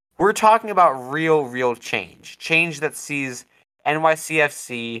we're talking about real change. Change that sees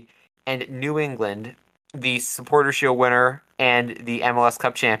NYCFC and New England, the Supporter Shield winner and the MLS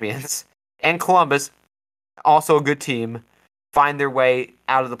Cup champions, and Columbus, also a good team, find their way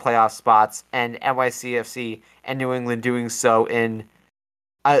out of the playoff spots, and NYCFC and New England doing so in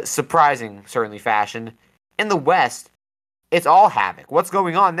a surprising, certainly, fashion. In the West, it's all havoc. What's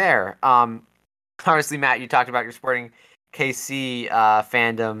going on there? Honestly, Matt, you talked about your Sporting KC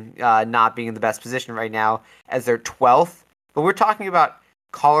fandom not being in the best position right now as they're 12th But we're talking about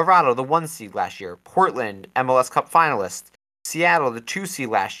Colorado, the 1 seed last year, Portland, MLS Cup finalist, Seattle, the 2 seed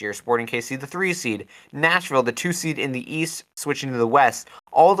last year, Sporting KC, the 3 seed, Nashville, the 2 seed in the East, switching to the West.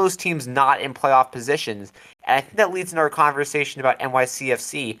 All those teams not in playoff positions. And I think that leads into our conversation about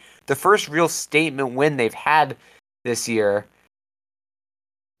NYCFC, the first real statement win they've had this year.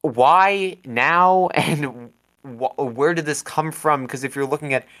 Why now, and where did this come from? Because if you're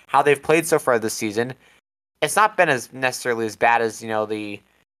looking at how they've played so far this season, it's not been as necessarily as bad as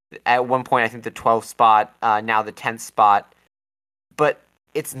at one point I think the 12th spot, now the 10th spot, but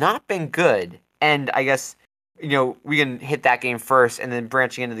it's not been good. And I guess we can hit that game first, and then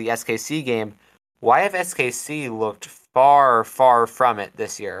branching into the SKC game. Why have SKC looked far, far from it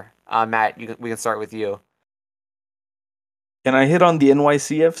this year? Matt, we can start with you. Can I hit on the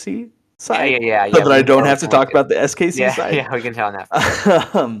NYCFC side? Yeah. So that I don't have to talk about the SKC side? Yeah, we can tell on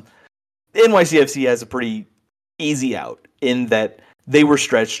that. The NYCFC has a pretty easy out in that they were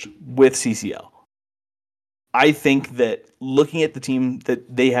stretched with CCL. I think that looking at the team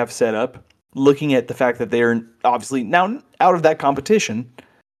that they have set up, looking at the fact that they are obviously now out of that competition,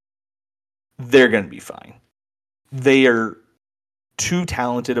 they're going to be fine. They are too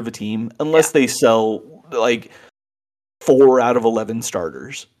talented of a team unless they sell like 4 out of 11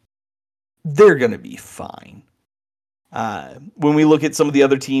 starters. They're going to be fine. When we look at some of the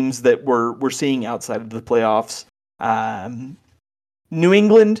other teams that we're seeing outside of the playoffs, New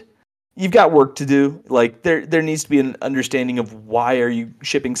England, you've got work to do. Like there needs to be an understanding of why are you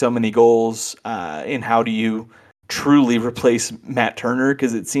shipping so many goals, and how do you truly replace Matt Turner?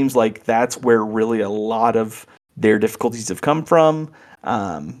 Because it seems like that's where really a lot of their difficulties have come from.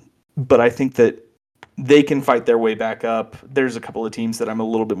 But I think that they can fight their way back up. There's a couple of teams that I'm a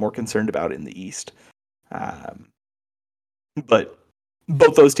little bit more concerned about in the East. But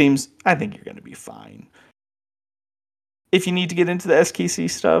both those teams, I think you're going to be fine. If you need to get into the SKC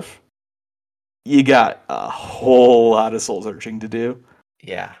stuff, you got a whole lot of soul searching to do.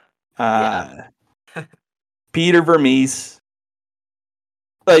 Yeah. Peter Vermees.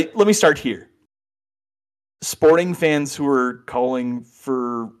 Let me start here. Sporting fans who are calling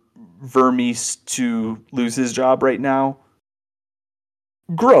for Vermees to lose his job right now,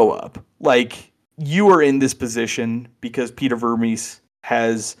 grow up. Like, you are in this position because Peter Vermees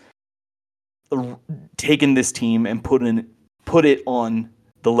has taken this team and put it on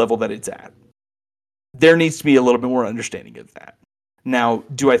the level that it's at. There needs to be a little bit more understanding of that. Now,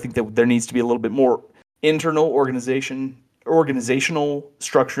 do I think that there needs to be a little bit more internal organizational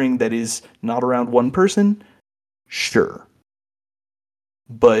structuring that is not around one person? Sure.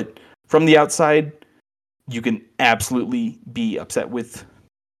 But from the outside, you can absolutely be upset with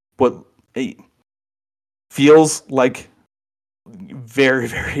what feels like very,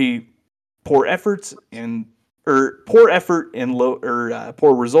 very poor efforts poor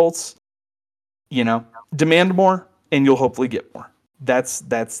results. Demand more and you'll hopefully get more. That's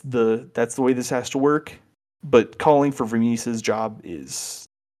the way this has to work. But calling for Vermees' job is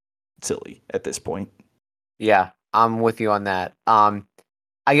silly at this point. Yeah, I'm with you on that.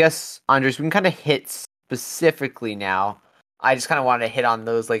 I guess, Andres, we can kind of hit specifically now. I just kind of wanted to hit on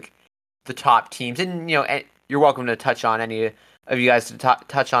those, like, the top teams. And, you're welcome to touch on any of you guys to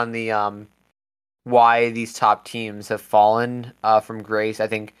touch on the why these top teams have fallen from grace. I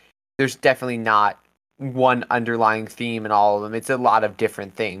think there's definitely not one underlying theme in all of them. It's a lot of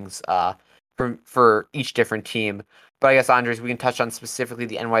different things for each different team. But I guess, Andres, we can touch on specifically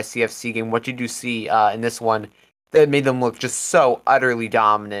the NYCFC game. What did you see in this one that made them look just so utterly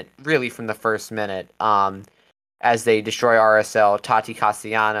dominant, really from the first minute, as they destroy RSL, Tati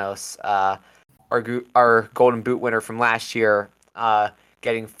Castellanos, our Golden Boot winner from last year,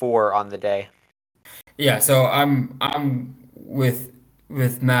 getting 4 on the day. Yeah, so I'm with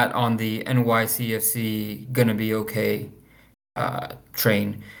Matt on the NYCFC gonna be okay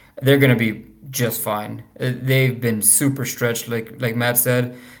train. They're gonna be just fine. They've been super stretched, like Matt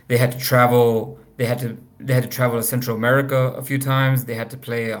said. They had to travel. They had to travel to Central America a few times. They had to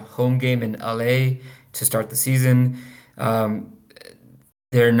play a home game in LA to start the season.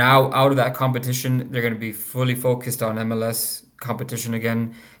 They're now out of that competition. They're going to be fully focused on MLS competition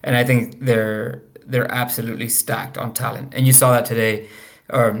again, and I think they're absolutely stacked on talent. And you saw that today,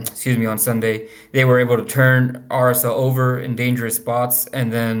 on Sunday. They were able to turn RSL over in dangerous spots,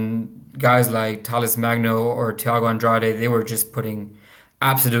 and then guys like Thales Magno or Thiago Andrade, they were just putting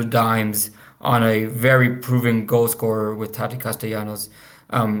absolute dimes on a very proven goal scorer with Tati Castellanos.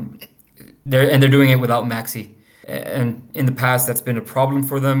 They're doing it without Maxi. And in the past, that's been a problem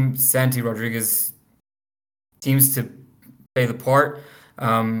for them. Santi Rodriguez seems to play the part.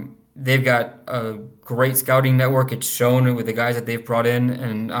 they've got a great scouting network. It's shown with the guys that they've brought in,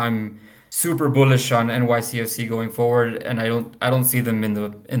 and I'm super bullish on NYCFC going forward. And I don't see them in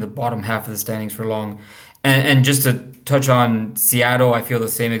the bottom half of the standings for long. And just to touch on Seattle, I feel the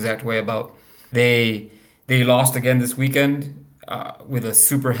same exact way about they they lost again this weekend with a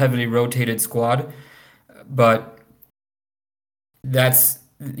super heavily rotated squad, but that's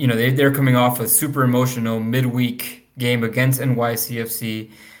they're coming off a super emotional midweek game against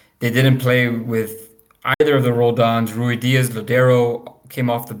NYCFC. They didn't play with either of the Roldans. Rui Diaz, Ladero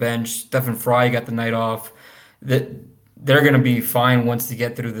came off the bench. Stephen Fry got the night off. That they're going to be fine once they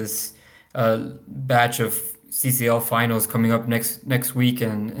get through this batch of CCL finals coming up next week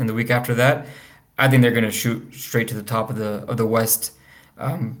and the week after that. I think they're going to shoot straight to the top of the West,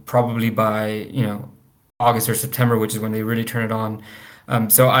 probably by August or September, which is when they really turn it on.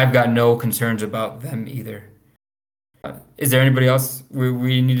 So I've got no concerns about them either. Is there anybody else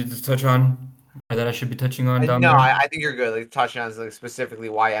we needed to touch on or that I should be touching on down No, there? I think you're good. Like touching on like specifically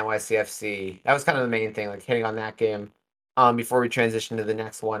why NYCFC. That was kind of the main thing, like hitting on that game. Before we transition to the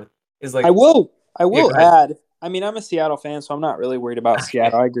next one, is like I will yeah, go ahead. add. I mean, I'm a Seattle fan, so I'm not really worried about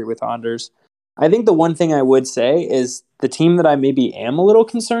Seattle. I agree with Anders. I think the one thing I would say is the team that I maybe am a little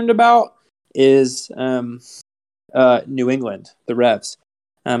concerned about is New England, the Revs.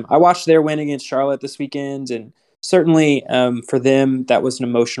 I watched their win against Charlotte this weekend, and certainly for them, that was an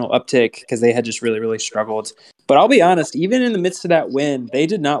emotional uptick because they had just really, really struggled. But I'll be honest, even in the midst of that win, they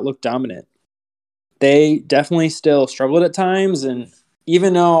did not look dominant. They definitely still struggled at times, and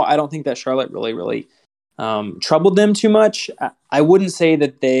even though I don't think that Charlotte really, really troubled them too much, I wouldn't say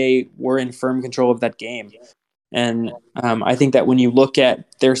that they were in firm control of that game. And I think that when you look at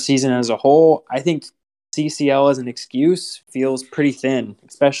their season as a whole, I think CCL as an excuse feels pretty thin,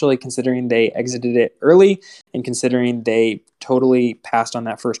 especially considering they exited it early and considering they totally passed on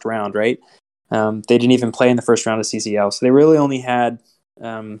that first round, right? They didn't even play in the first round of CCL. So they really only had,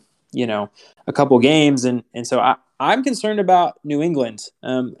 a couple games. And so I'm concerned about New England.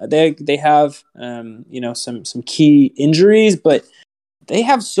 They have, some key injuries, but they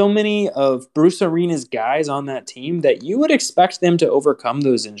have so many of Bruce Arena's guys on that team that you would expect them to overcome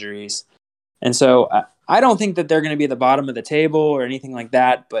those injuries. And so I don't think that they're going to be at the bottom of the table or anything like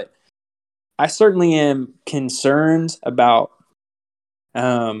that, but I certainly am concerned about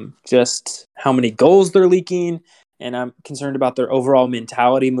just how many goals they're leaking, and I'm concerned about their overall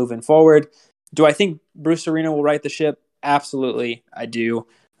mentality moving forward. Do I think Bruce Arena will right the ship? Absolutely, I do.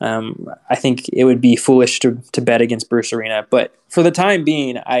 I think it would be foolish to bet against Bruce Arena, but for the time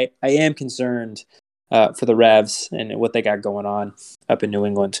being, I am concerned for the Revs and what they got going on up in New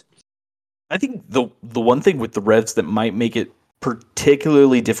England. I think the one thing with the Revs that might make it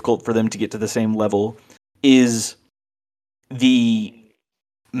particularly difficult for them to get to the same level is the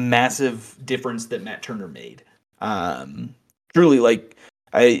massive difference that Matt Turner made. Truly,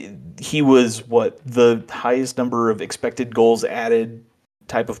 he was the highest number of expected goals added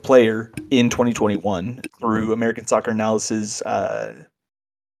type of player in 2021 through American Soccer Analysis.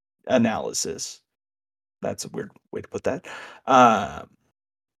 That's a weird way to put that.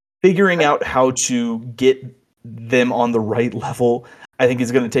 Figuring out how to get them on the right level, I think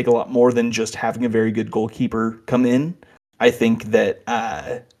is going to take a lot more than just having a very good goalkeeper come in. I think that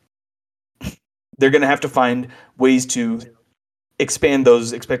they're going to have to find ways to expand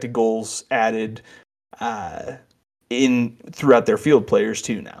those expected goals added in throughout their field players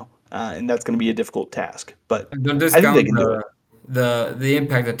too now, and that's going to be a difficult task. But Don't I think they discount can do it. the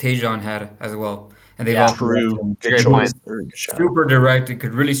impact that Tejan had as well, and they've Yeah, also True. Good great choice. point. Very good shout. super direct. It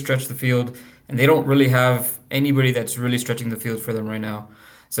could really stretch the field, and they don't really have anybody that's really stretching the field for them right now.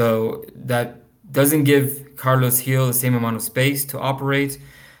 So that doesn't give Carlos Gil the same amount of space to operate.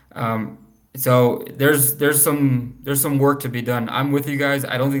 Um, so there's some work to be done. I'm with you guys.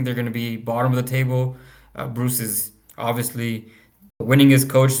 I don't think they're going to be bottom of the table. Bruce is obviously the winningest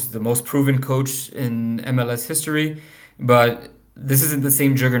coach, the most proven coach in MLS history, but this isn't the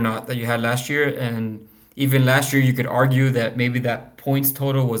same juggernaut that you had last year. And even last year, you could argue that maybe that points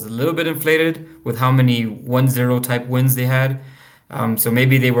total was a little bit inflated with how many 1-0 type wins they had. So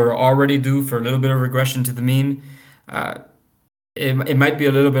maybe they were already due for a little bit of regression to the mean. Uh, it might be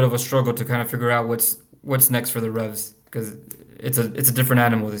a little bit of a struggle to kind of figure out what's next for the Revs because it's a different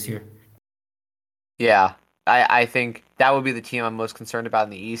animal this year. Yeah, I think that would be the team I'm most concerned about in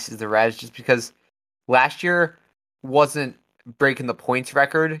the East is the Reds, just because last year wasn't breaking the points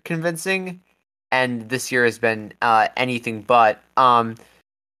record convincing, and this year has been anything but.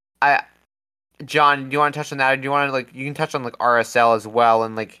 I John, do you want to touch on that, or do you want to you can touch on RSL as well,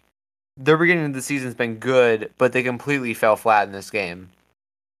 and their beginning of the season's been good, but they completely fell flat in this game.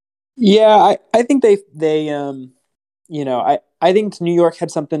 Yeah, I think they I think New York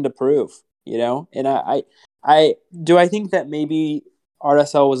had something to prove, and I think that maybe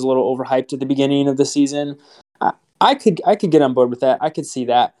RSL was a little overhyped at the beginning of the season. I, I could get on board with that. I could see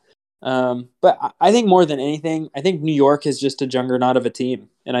that. But I think more than anything, I think New York is just a juggernaut of a team,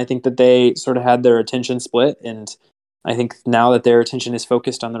 and I think that they sort of had their attention split, and I think now that their attention is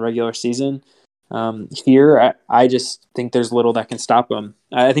focused on the regular season, here, I just think there's little that can stop them.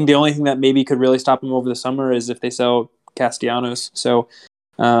 I think the only thing that maybe could really stop them over the summer is if they sell Castellanos. So,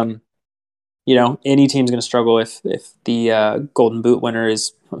 um, any team's going to struggle if the Golden Boot winner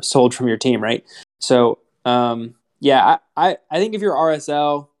is sold from your team, right? So, yeah, I think if you're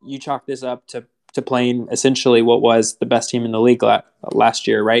RSL, you chalk this up to playing essentially what was the best team in the league last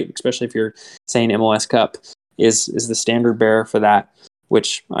year, right? Especially if you're saying MLS Cup is the standard bearer for that,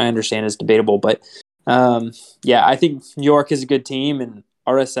 which I understand is debatable. But yeah, I think New York is a good team, and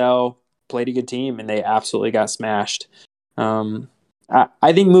RSL played a good team, and they absolutely got smashed.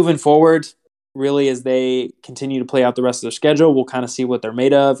 I think moving forward, really, as they continue to play out the rest of their schedule, we'll kind of see what they're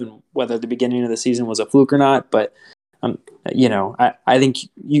made of and whether the beginning of the season was a fluke or not. But I think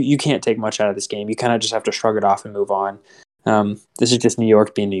you can't take much out of this game. You kind of just have to shrug it off and move on. This is just New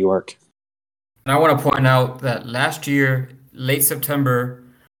York being New York. And I want to point out that last year, late September,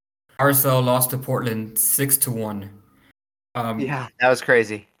 RSL lost to Portland 6-1. Yeah, that was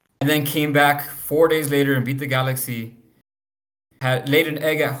crazy. And then came back 4 days later and beat the Galaxy. Had laid an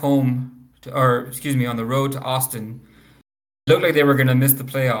egg at home, on the road to Austin. Looked like they were going to miss the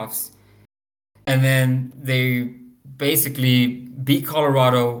playoffs. And then they basically beat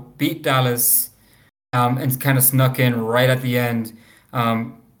Colorado, beat Dallas, and kind of snuck in right at the end.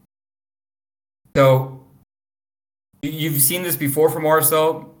 So you've seen this before from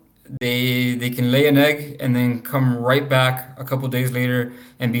RSL. They can lay an egg and then come right back a couple days later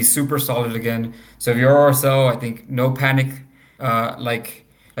and be super solid again. So if you're RSL, I think no panic. Like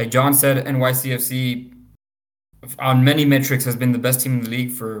John said, NYCFC on many metrics has been the best team in the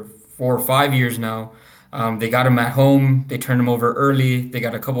league for 4 or 5 years now. They got him at home. They turned him over early. They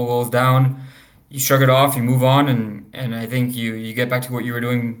got a couple goals down. You shrug it off. You move on, and I think you get back to what you were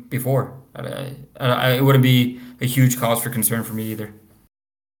doing before. It wouldn't be a huge cause for concern for me either.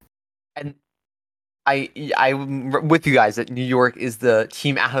 And I'm with you guys that New York is the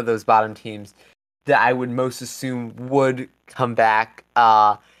team out of those bottom teams that I would most assume would come back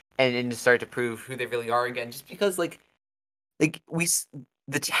and start to prove who they really are again. Just because the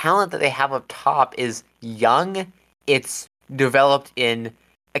talent that they have up top is young. It's developed in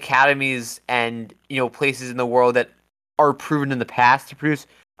academies and places in the world that are proven in the past to produce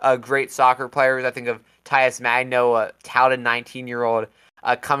great soccer players. I think of Tyus Magno, a touted 19-year-old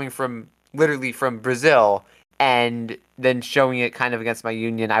coming literally from Brazil, and then showing it kind of against my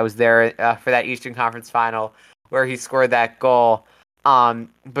Union. I was there for that Eastern Conference final where he scored that goal.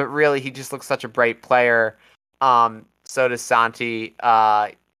 But really, he just looks such a bright player. So does Santi.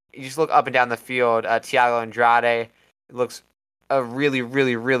 You just look up and down the field. Thiago Andrade looks a really,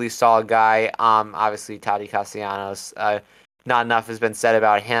 really, really solid guy. Obviously, TATY Castellanos. Not enough has been said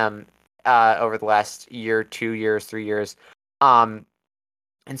about him over the last year, 2 years, 3 years.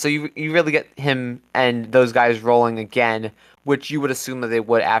 And so you really get him and those guys rolling again, which you would assume that they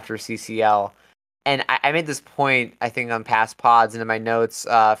would after CCL. And I made this point, I think, on past pods and in my notes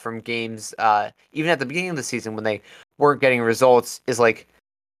from games, even at the beginning of the season when they weren't getting results, is like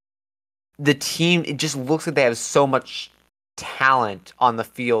the team, it just looks like they have so much talent on the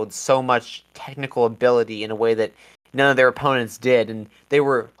field, so much technical ability in a way that none of their opponents did. And they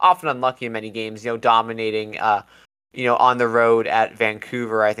were often unlucky in many games, dominating on the road at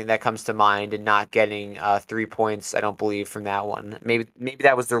Vancouver. I think that comes to mind, and not getting 3 points, I don't believe, from that one. Maybe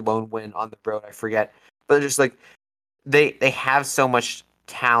that was their lone win on the road. I forget. But just like they have so much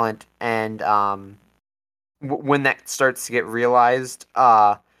talent, and when that starts to get realized,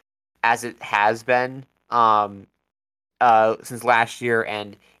 as it has been since last year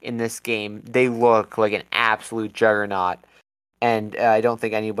and in this game, they look like an absolute juggernaut. And I don't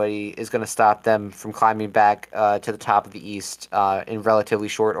think anybody is going to stop them from climbing back to the top of the East in relatively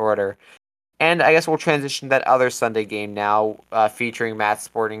short order. And I guess we'll transition to that other Sunday game now, featuring Matt's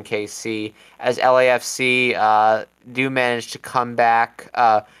Sporting KC, as LAFC do manage to come back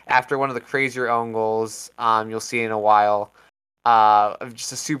after one of the crazier own goals you'll see in a while.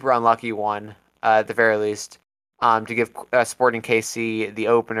 Just a super unlucky one, at the very least, to give Sporting KC the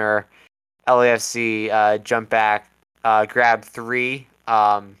opener. LAFC jump back, grab 3,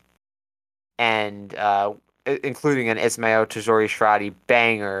 and including an Ismail Tajori Shradi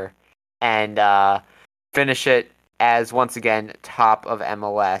banger, and finish it as once again top of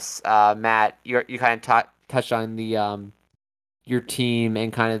MLS. Matt, you kind of touched on the your team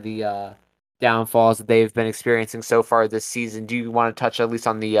and kind of the downfalls that they've been experiencing so far this season. Do you want to touch at least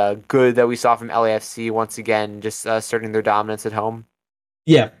on the good that we saw from LAFC once again, just asserting their dominance at home?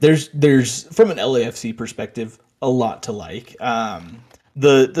 Yeah, there's from an LAFC perspective a lot to like.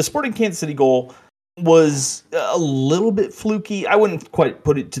 The Sporting Kansas City goal was a little bit fluky. I wouldn't quite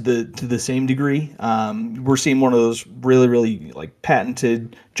put it to the same degree. We're seeing one of those really like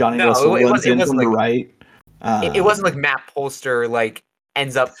patented Johnny Russell runs in from the right. It wasn't like Matt Polster like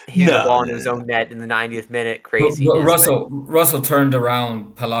ends up hitting the ball in his own net in the 90th minute. Crazy. But Russell turned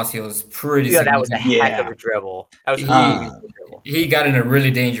around Palacios pretty. Yeah, that was a heck of a dribble. That was he got in a really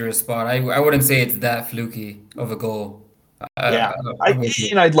dangerous spot. I wouldn't say it's that fluky of a goal.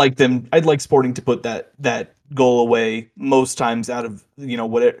 I'd like Sporting to put that goal away most times out of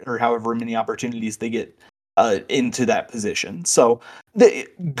whatever or however many opportunities they get into that position. So the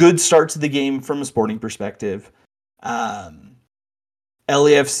good start to the game from a Sporting perspective.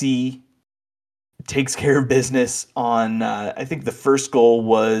 LAFC takes care of business on I think the first goal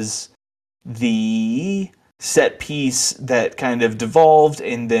was the set piece that kind of devolved,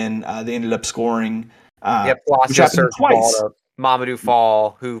 and then they ended up scoring. Palacios serves the ball to Mamadou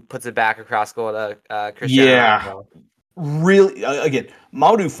Fall, who puts it back across goal to Cristiano. Really, again,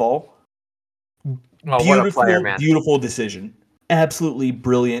 Mamadou Fall. What a player, man. Beautiful decision. Absolutely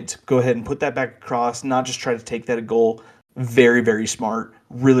brilliant. Go ahead and put that back across, not just try to take that a goal. Very, very smart.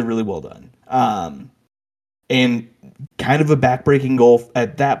 Really well done. And kind of a backbreaking goal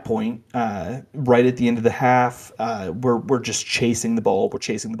at that point, right at the end of the half. We're just chasing the ball. We're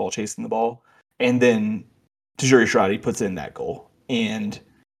chasing the ball. And then Tajuri Shradi puts in that goal. And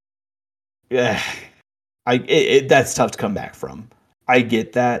that's tough to come back from. I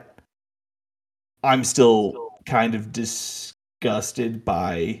get that. I'm still kind of disgusted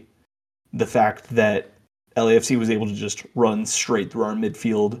by the fact that LAFC was able to just run straight through our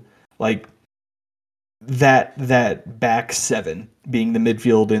midfield. Like that back seven being the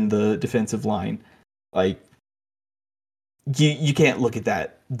midfield and the defensive line. Like you can't look at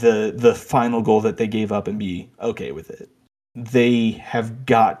that, the final goal that they gave up and be okay with it. They have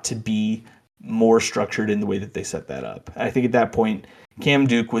got to be more structured in the way that they set that up. I think at that point, Cam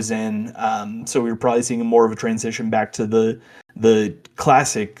Duke was in, so we were probably seeing more of a transition back to the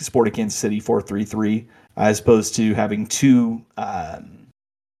classic Sporting Kansas City 4-3-3, as opposed to having two,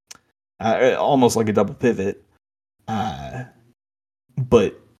 almost like a double pivot.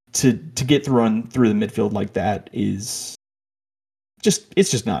 But to get run through the midfield like that is it's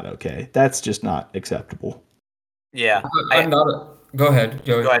just not okay. That's just not acceptable. Yeah, Go ahead,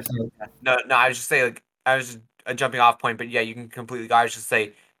 Joey. Go ahead. No, I was just saying, I was just a jumping off point, but yeah, you can completely. I was just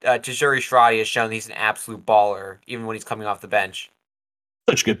say, Tajuri Shradi has shown he's an absolute baller, even when he's coming off the bench.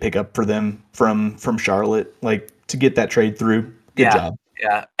 Such a good pickup for them from Charlotte, like to get that trade through. Good job.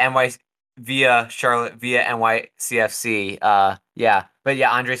 Yeah, via Charlotte via NYCFC. But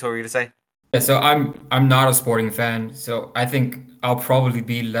yeah, Andres, what were you gonna say? Yeah, so I'm not a Sporting fan, so I think I'll probably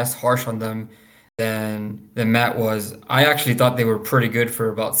be less harsh on them than Matt was. I actually thought they were pretty good for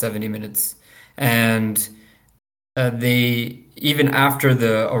about 70 minutes, and they even after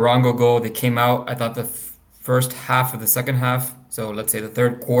the Orango goal, they came out. I thought the first half of the second half, so let's say the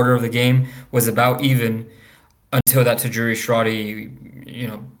third quarter of the game, was about even until that Tajuri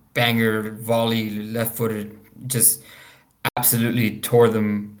Shradi, banger volley, left-footed, just absolutely tore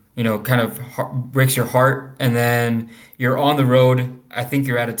them. Kind of breaks your heart, and then you're on the road. I think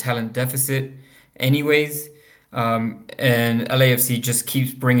you're at a talent deficit anyways. And LAFC just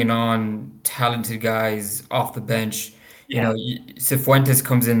keeps bringing on talented guys off the bench. Yeah. Cifuentes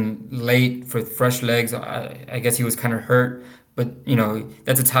comes in late for fresh legs. I guess he was kind of hurt, but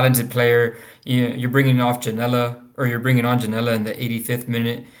that's a talented player. You're bringing on Janela in the 85th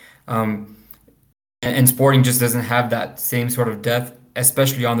minute. And Sporting just doesn't have that same sort of depth,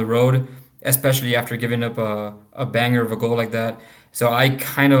 especially on the road, especially after giving up a banger of a goal like that. So I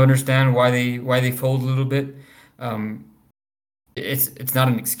kind of understand why they fold a little bit. It's not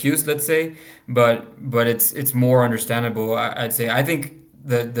an excuse, let's say, but it's more understandable. I'd say. I think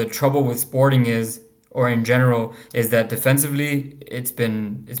the trouble with Sporting in general, is that defensively it's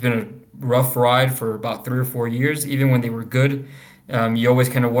been a rough ride for about 3 or 4 years. Even when they were good, you always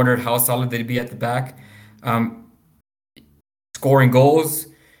kind of wondered how solid they'd be at the back. Scoring goals,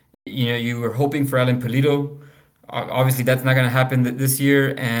 you were hoping for Alan Pulido. Obviously, that's not going to happen this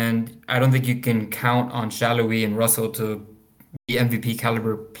year, and I don't think you can count on Shallowy and Russell to be MVP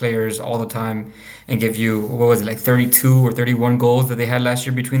caliber players all the time and give you, what was it, like 32 or 31 goals that they had last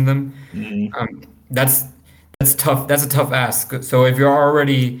year between them. Mm-hmm. That's That's tough. That's a tough ask. So if you're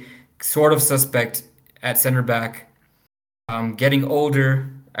already sort of suspect at center back, getting older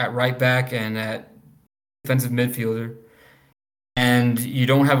at right back and at defensive midfielder, and you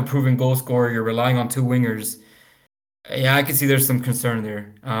don't have a proven goal scorer, you're relying on two wingers. Yeah, I can see there's some concern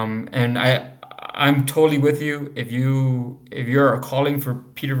there. And I'm totally with you. If you're calling for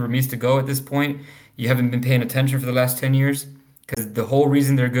Peter Vermees to go at this point, you haven't been paying attention for the last 10 years because the whole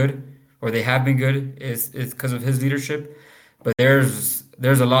reason they're good or they have been good is because of his leadership. But there's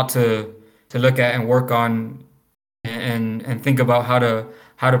a lot to look at and work on and think about how to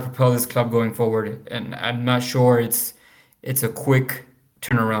propel this club going forward. And I'm not sure it's a quick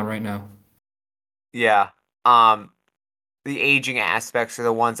turnaround right now. Yeah. The aging aspects are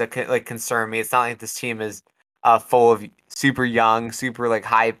the ones that like concern me. It's not like this team is full of super young, super like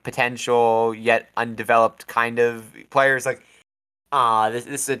high potential yet undeveloped kind of players. Like this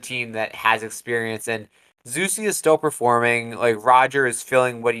is a team that has experience, and Zusi is still performing. Like Roger is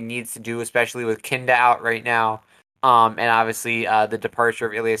feeling what he needs to do, especially with Kinda out right now. And obviously the departure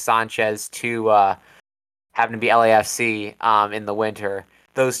of Ilya Sanchez to having to be LAFC in the winter.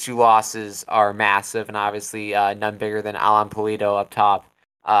 Those two losses are massive, and obviously none bigger than Alan Pulido up top,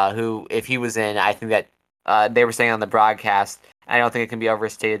 who, if he was in, I think that they were saying on the broadcast, I don't think it can be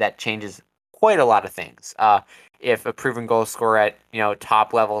overstated, that changes quite a lot of things. If a proven goal scorer at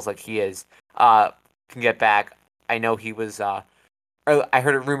top levels like he is can get back, I know he was. I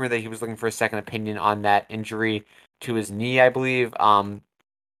heard a rumor that he was looking for a second opinion on that injury to his knee, I believe.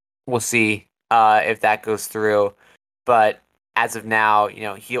 We'll see if that goes through, but as of now,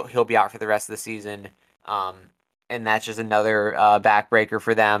 he'll be out for the rest of the season, and that's just another backbreaker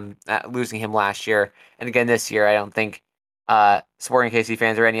for them, losing him last year. And again this year, I don't think Sporting KC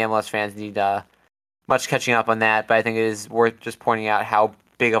fans or any MLS fans need much catching up on that, but I think it is worth just pointing out how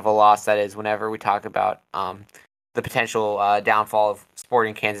big of a loss that is whenever we talk about the potential downfall of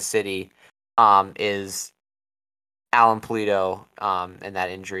Sporting Kansas City is Alan Pulido, and that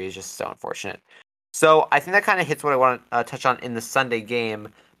injury is just so unfortunate. So I think that kind of hits what I want to touch on in the Sunday game.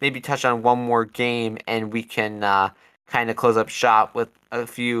 Maybe touch on one more game, and we can kind of close up shop with a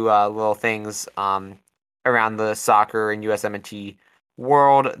few little things around the soccer and USMNT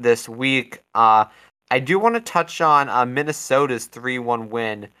world this week. I do want to touch on Minnesota's 3-1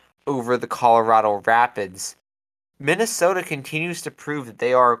 win over the Colorado Rapids. Minnesota continues to prove that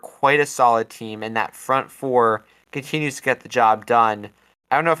they are quite a solid team, and that front four continues to get the job done.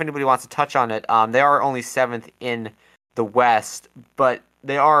 I don't know if anybody wants to touch on it. They are only 7th in the West, but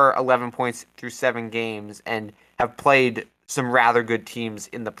they are 11 points through 7 games and have played some rather good teams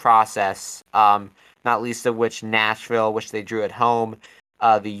in the process, not least of which Nashville, which they drew at home,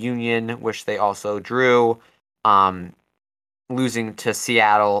 the Union, which they also drew, losing to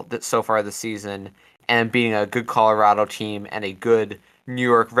Seattle so far this season, and beating a good Colorado team and a good New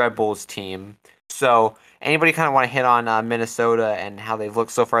York Red Bulls team. So anybody kind of want to hit on Minnesota and how they've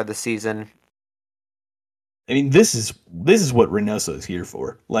looked so far this season? I mean, this is what Reynoso is here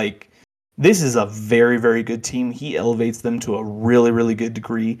for. Like, this is a very, very good team. He elevates them to a really, really good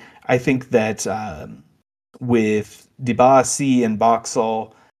degree. I think that with Dibasi and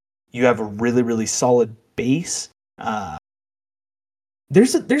Boxall, you have a really, really solid base.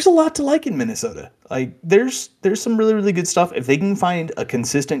 There's a lot to like in Minnesota. Like, there's some really, really good stuff. If they can find a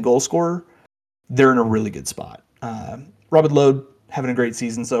consistent goal scorer, they're in a really good spot. Robin Lode having a great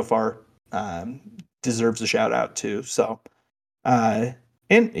season so far. Deserves a shout out too. So, and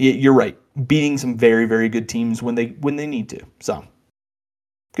you're right, beating some very, very good teams when they need to. So,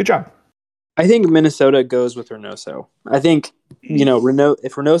 good job. I think Minnesota goes with Reynoso. I think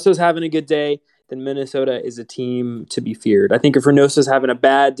if Reynoso's having a good day, then Minnesota is a team to be feared. I think if Reynoso's having a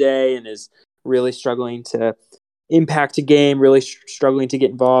bad day and is really struggling to impact a game, really struggling to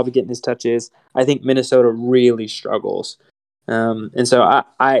get involved, getting his touches, I think Minnesota really struggles. And so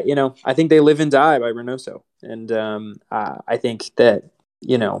I think they live and die by Reynoso. And I think that,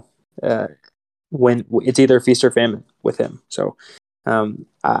 when it's either feast or famine with him. So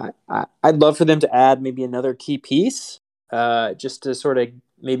I'd love for them to add maybe another key piece just to sort of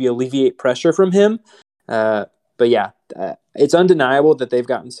maybe alleviate pressure from him. But yeah, it's undeniable that they've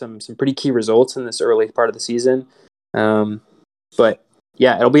gotten some pretty key results in this early part of the season. But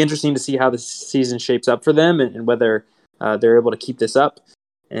yeah, it'll be interesting to see how the season shapes up for them and whether they're able to keep this up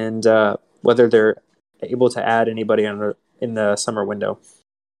and whether they're able to add anybody in the summer window.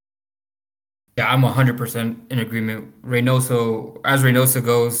 Yeah, I'm 100% in agreement. As Reynoso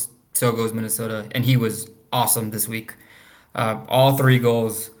goes, so goes Minnesota, and he was awesome this week. All 3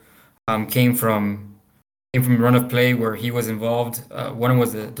 goals came from came from run of play where he was involved. One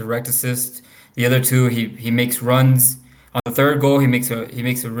was a direct assist. The other two, he makes runs. On the third goal, he makes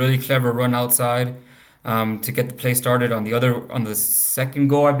a really clever run outside to get the play started. On the second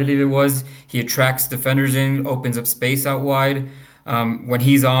goal, I believe it was, he attracts defenders in, opens up space out wide. When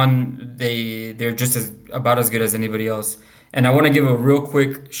he's on, they're just about as good as anybody else. And I want to give a real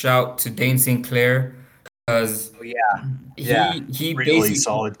quick shout to Dane St. Clair because Oh, yeah. Yeah. he Really basically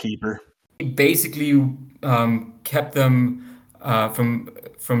solid keeper. basically kept them from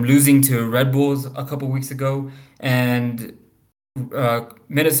losing to Red Bulls a couple weeks ago, and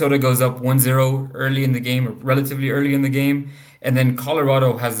Minnesota goes up 1-0 early in the game, or relatively early in the game, and then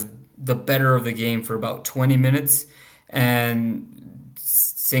Colorado has the better of the game for about 20 minutes, and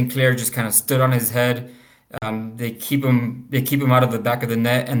St. Clair just kind of stood on his head. They keep him out of the back of the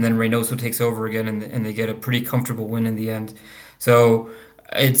net, and then Reynoso takes over again, and they get a pretty comfortable win in the end. So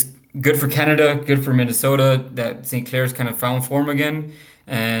it's good for Canada, good for Minnesota that St. Clair's kind of found form again.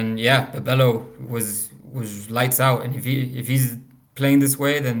 And yeah, Babello was lights out. And if he's playing this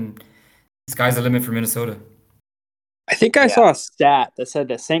way, then sky's the limit for Minnesota. I think I saw a stat that said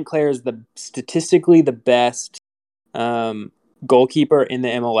that St. Clair is statistically the best goalkeeper in the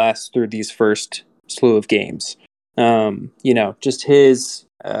MLS through these first slew of games. Just his,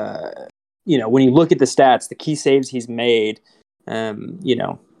 when you look at the stats, the key saves he's made,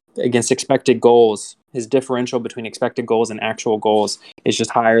 against expected goals, his differential between expected goals and actual goals is just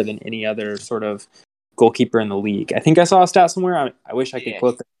higher than any other sort of goalkeeper in the league. I think I saw a stat somewhere. I wish I could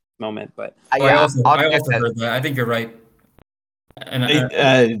quote that moment, but I also heard that. I think you're right.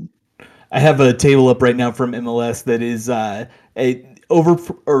 And I have a table up right now from MLS that is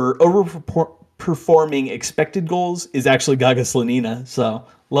overperforming expected goals is actually Gaga Slanina. So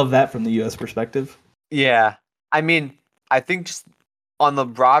love that from the U.S. perspective. Yeah. I mean, I think just on the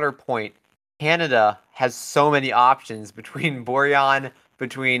broader point, Canada has so many options between Borjan,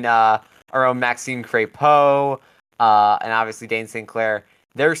 between our own Maxime Crépeau, and obviously Dane St. Clair.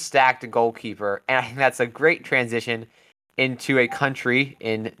 They're stacked at goalkeeper, and I think that's a great transition into a country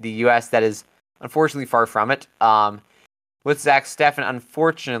in the U.S. that is unfortunately far from it. With Zach Steffen,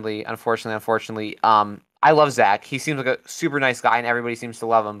 unfortunately, I love Zach. He seems like a super nice guy, and everybody seems to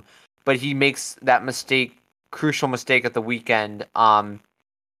love him. But he makes that crucial mistake at the weekend,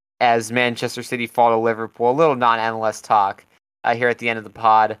 as Manchester City fall to Liverpool. A little non-MLS talk here at the end of the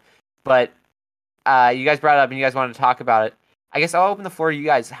pod. But you guys brought it up, and you guys wanted to talk about it. I guess I'll open the floor to you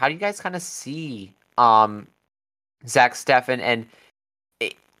guys. How do you guys kind of see Zach Steffen, and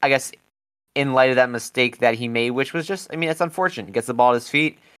I guess in light of that mistake that he made, which was just, it's unfortunate. He gets the ball at his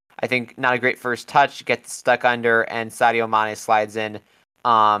feet. I think not a great first touch, gets stuck under, and Sadio Mane slides in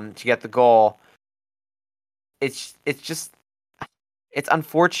to get the goal. It's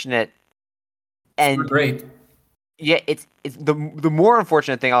unfortunate, and great. Yeah, it's the more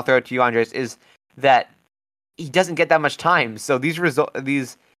unfortunate thing, I'll throw it to you, Andres, is that he doesn't get that much time. So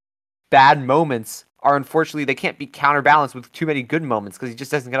these bad moments are, unfortunately, they can't be counterbalanced with too many good moments because he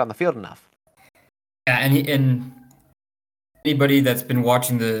just doesn't get on the field enough. Yeah, and anybody that's been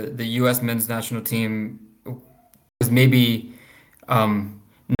watching the U.S. men's national team was maybe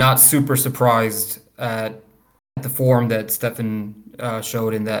not super surprised at the form that Steffen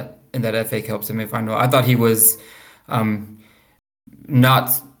showed in that FA Cup semifinal. I thought he was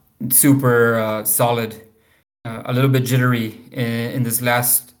not super solid, a little bit jittery in this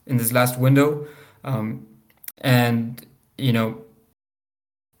last window, and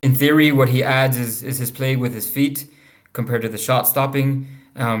in theory, what he adds is his play with his feet compared to the shot stopping,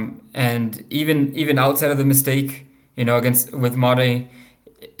 and even outside of the mistake, with Made,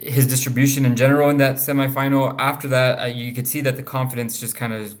 his distribution in general in that semifinal. After that, you could see that the confidence just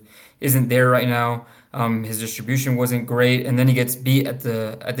kind of isn't there right now. His distribution wasn't great, and then he gets beat at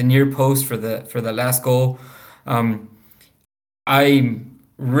the near post for the last goal. I'm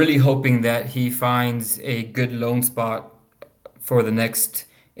really hoping that he finds a good loan spot for the next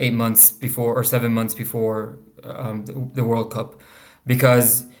 8 months before, or 7 months before the World Cup,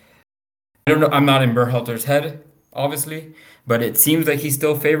 because I don't know. I'm not in Berhalter's head, obviously, but it seems like he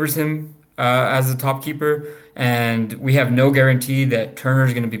still favors him as a top keeper, and we have no guarantee that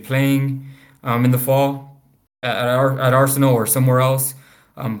Turner's going to be playing in the fall at Arsenal or somewhere else.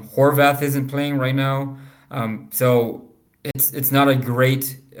 Horvath isn't playing right now, so it's not a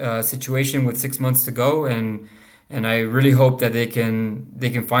great situation with 6 months to go, and I really hope that they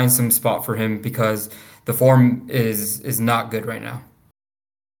can find some spot for him because the form is not good right now.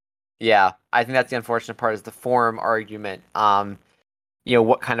 Yeah, I think that's the unfortunate part, is the form argument.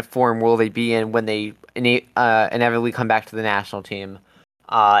 What kind of form will they be in when they inevitably come back to the national team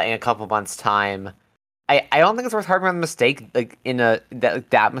in a couple months' time? I don't think it's worth harping on the mistake, like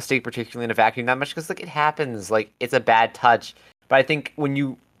that mistake, particularly in a vacuum, that much, because like it happens, like it's a bad touch. But I think when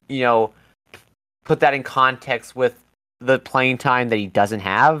you know put that in context with the playing time that he doesn't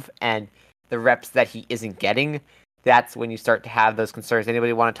have and the reps that he isn't getting, that's when you start to have those concerns.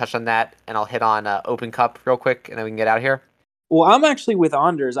 Anybody want to touch on that? And I'll hit on Open Cup real quick, and then we can get out of here. Well, I'm actually with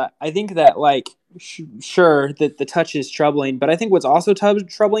Anders. I think that, like, sure, that the touch is troubling, but I think what's also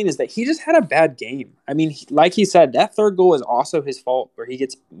troubling is that he just had a bad game. I mean, like he said, that third goal is also his fault, where he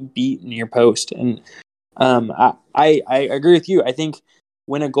gets beat near post. And I agree with you. I think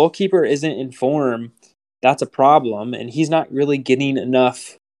when a goalkeeper isn't in form, that's a problem, and he's not really getting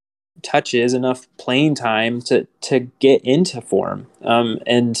enough touches, enough playing time to get into form.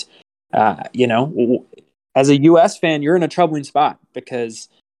 And you know, as a U.S. fan, you're in a troubling spot because,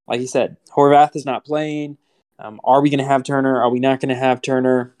 like you said, Horvath is not playing. Are we going to have Turner? Are we not going to have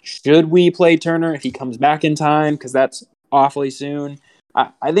Turner? Should we play Turner if he comes back in time? Because that's awfully soon.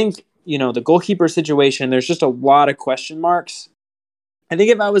 I think, you know, the goalkeeper situation, there's just a lot of question marks. I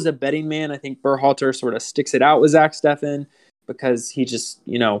think if I was a betting man, I think Berhalter sort of sticks it out with Zach Steffen because he just,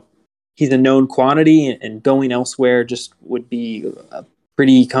 you know, he's a known quantity, and going elsewhere just would be a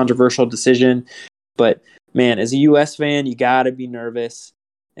pretty controversial decision. But man, as a U.S. fan, you got to be nervous.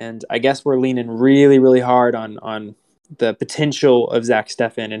 And I guess we're leaning really, really hard on the potential of Zach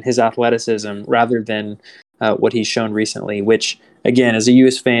Steffen and his athleticism rather than what he's shown recently, which, again, as a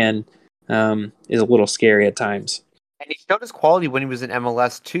U.S. fan, is a little scary at times. And he showed his quality when he was in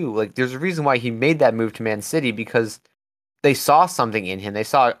MLS too. Like, there's a reason why he made that move to Man City, because they saw something in him. They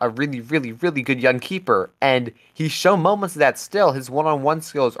saw a really, really, really good young keeper, and he's shown moments of that still. His one-on-one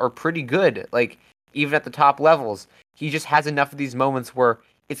skills are pretty good. Like, even at the top levels, he just has enough of these moments where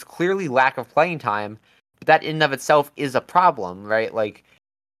it's clearly lack of playing time, but that in and of itself is a problem, right? Like,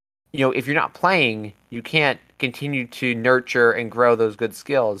 you know, if you're not playing, you can't continue to nurture and grow those good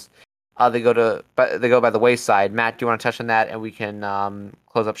skills. They go by the wayside. Matt, do you want to touch on that, and we can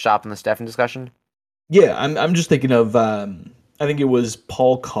close up shop on the Steffen discussion? Yeah, I'm just thinking of I think it was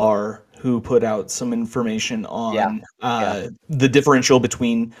Paul Carr who put out some information on the differential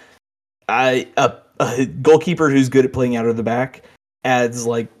between a goalkeeper who's good at playing out of the back adds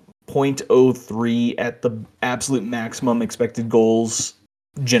like 0.03 at the absolute maximum expected goals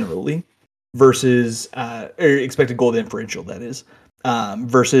generally versus or expected goal differential, that is,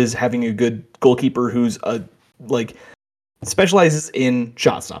 versus having a good goalkeeper who's like specializes in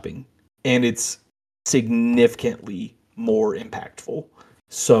shot stopping, and it's significantly more impactful.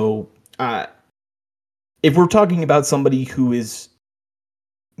 So if we're talking about somebody who is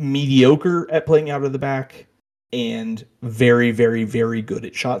mediocre at playing out of the back and very, very, very good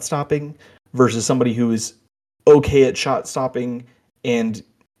at shot stopping versus somebody who is okay at shot stopping and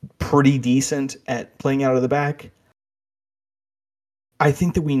pretty decent at playing out of the back, I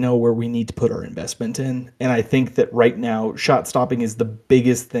think that we know where we need to put our investment in. And I think that right now, shot stopping is the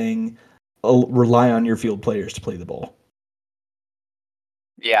biggest thing. Rely on your field players to play the ball.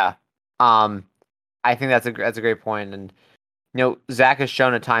 Yeah. I think that's a great point. And, you know, Zach has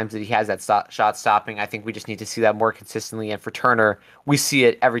shown at times that he has that shot stopping. I think we just need to see that more consistently. And for Turner, we see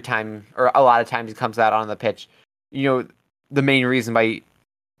it every time, or a lot of times he comes out on the pitch. You know, the main reason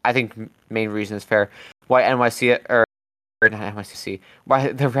is fair, why NYC, or not NYCC,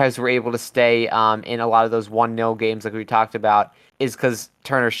 why the Revs were able to stay in a lot of those 1-0 games like we talked about, is because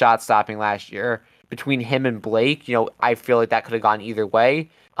Turner's shot stopping last year. Between him and Blake, you know, I feel like that could have gone either way.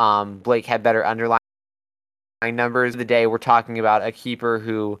 Blake had better underlying numbers of the day. We're talking about a keeper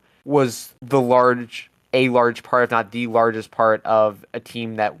who was a large part, if not the largest part, of a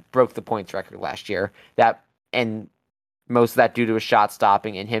team that broke the points record last year. And most of that due to his shot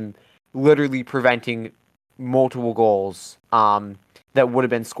stopping and him literally preventing multiple goals that would have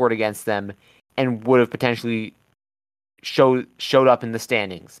been scored against them and would have potentially showed up in the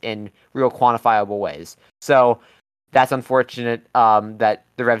standings in real quantifiable ways. So that's unfortunate that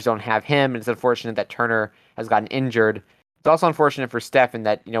the Revs don't have him, and it's unfortunate that Turner has gotten injured. It's also unfortunate for Steffen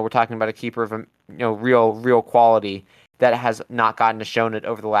that, you know, we're talking about a keeper of real quality that has not gotten to shown it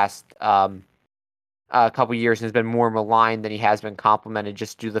over the last couple years and has been more maligned than he has been complimented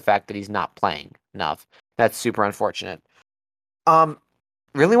just due to the fact that he's not playing enough. That's super unfortunate.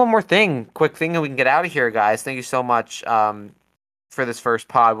 Really, one more quick thing, and we can get out of here, guys. Thank you so much for this first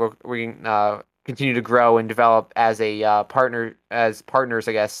pod. We can continue to grow and develop as a partners,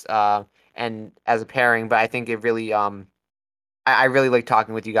 I guess, and as a pairing. But I think it really, I really like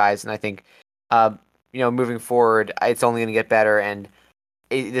talking with you guys, and I think, moving forward, it's only going to get better, and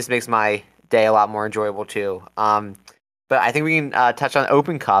this makes my day a lot more enjoyable too. But I think we can touch on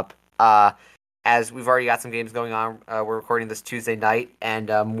Open Cup. as we've already got some games going on. We're recording this Tuesday night, and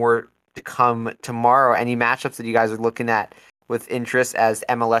more to come tomorrow. Any matchups that you guys are looking at with interest as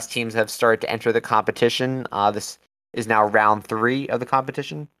MLS teams have started to enter the competition? This is now round 3 of the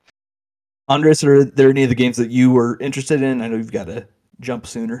competition. Andres, are there any of the games that you were interested in? I know you've got to jump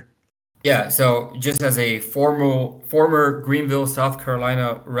sooner. Yeah, so just as a former Greenville, South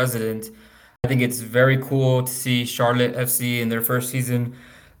Carolina resident, I think it's very cool to see Charlotte FC in their first season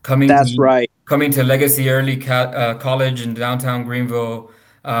coming That's to right. coming to Legacy Early College in downtown Greenville.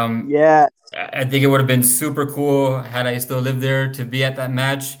 Yeah. I think it would have been super cool had I still lived there to be at that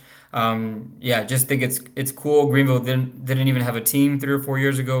match. Yeah, just think it's cool. Greenville didn't even have a team 3 or 4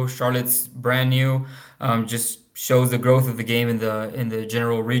 years ago. Charlotte's brand new. Just shows the growth of the game in the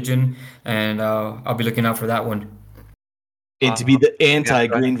general region, and I'll be looking out for that one. And to be the Yeah, go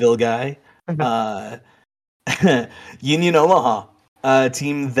ahead. anti-Greenville guy, Union Omaha, a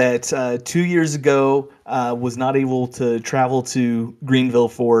team that 2 years ago was not able to travel to Greenville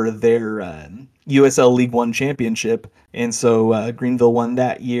for their USL League One championship, and so Greenville won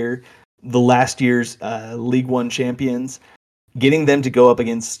that year. The last year's League One champions, getting them to go up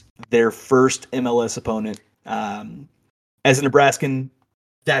against their first MLS opponent. As a Nebraskan,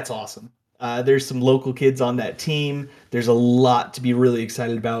 that's awesome. There's some local kids on that team. There's a lot to be really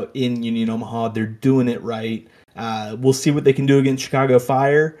excited about in Union Omaha. They're doing it right. We'll see what they can do against Chicago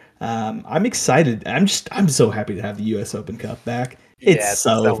Fire. I'm excited. I'm so happy to have the U.S. Open Cup back. Yeah, It's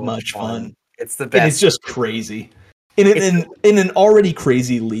so much fun. It's the And best. it's just crazy. In an already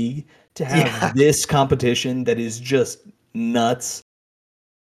crazy league, to have Yeah. this competition that is just nuts.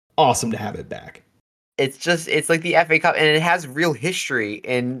 Awesome to have it back. It's like the FA Cup, and it has real history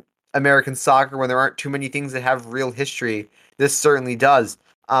in American soccer when there aren't too many things that have real history. This certainly does.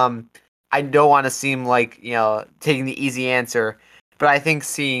 I don't want to seem like, taking the easy answer, but I think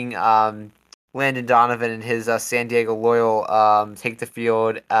seeing Landon Donovan and his San Diego Loyal take the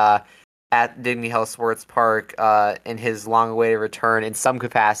field at Dignity Health Sports Park in his long-awaited return in some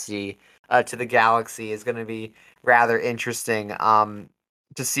capacity to the Galaxy is going to be rather interesting.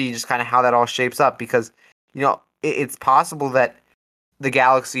 To see just kind of how that all shapes up, because it's possible that the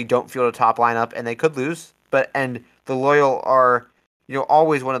Galaxy don't field a top lineup and they could lose, and the Loyal are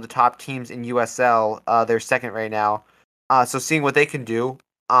always one of the top teams in USL. They're second right now, so seeing what they can do,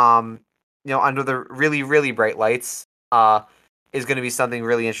 under the really really bright lights, is going to be something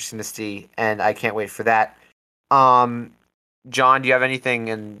really interesting to see, and I can't wait for that. John, do you have anything?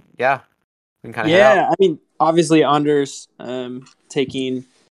 And yeah, we can kind of head out. Yeah, I mean, obviously, Anders taking,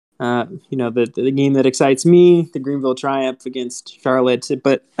 the game that excites me, the Greenville triumph against Charlotte.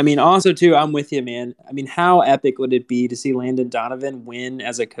 But, I mean, also, too, I'm with you, man. I mean, how epic would it be to see Landon Donovan win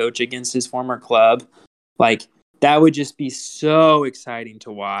as a coach against his former club? Like, that would just be so exciting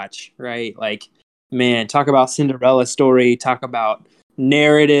to watch, right? Like, man, talk about Cinderella story, talk about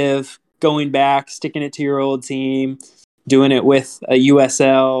narrative, going back, sticking it to your old team, doing it with a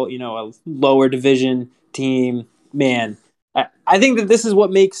USL, a lower division team. Man, I think that this is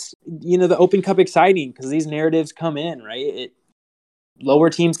what makes, the Open Cup exciting, because these narratives come in, right? Lower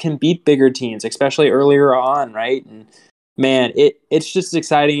teams can beat bigger teams, especially earlier on, right? And man, it's just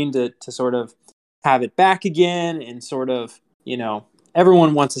exciting to sort of have it back again, and sort of,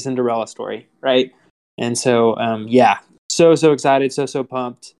 everyone wants a Cinderella story, right? And so, yeah, so excited, so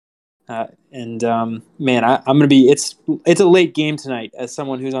pumped. Man, I'm gonna be. It's a late game tonight as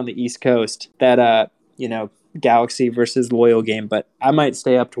someone who's on the East Coast. That Galaxy versus Loyal game, but I might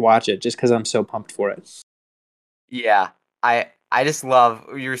stay up to watch it just because I'm so pumped for it. Yeah, I just love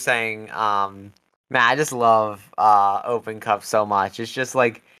what you were saying, man. I just love Open Cup so much. It's just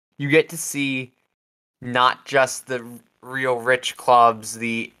like you get to see not just the real rich clubs,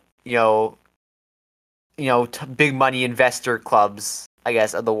 the big money investor clubs, I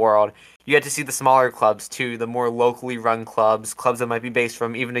guess, of the world. You get to see the smaller clubs too, the more locally run clubs that might be based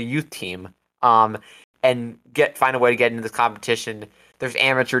from even a youth team, and find a way to get into this competition. There's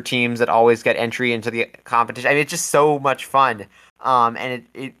amateur teams that always get entry into the competition. I mean, it's just so much fun, and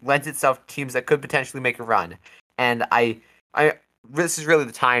it lends itself to teams that could potentially make a run. And this is really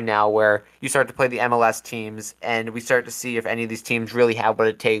the time now where you start to play the MLS teams, and we start to see if any of these teams really have what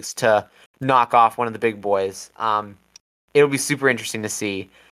it takes to knock off one of the big boys. It'll be super interesting to see.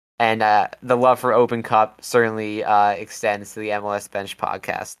 And the love for Open Cup certainly extends to the MLS Bench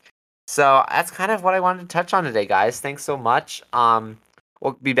podcast. So that's kind of what I wanted to touch on today, guys. Thanks so much.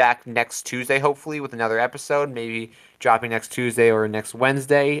 We'll be back next Tuesday, hopefully, with another episode, maybe dropping next Tuesday or next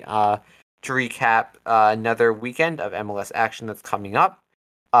Wednesday to recap another weekend of MLS action that's coming up.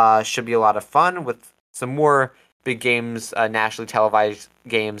 Should be a lot of fun with some more big games, nationally televised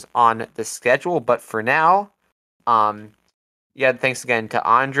games on the schedule. But for now, thanks again to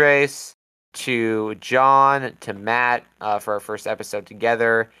Andres, to John, to Matt for our first episode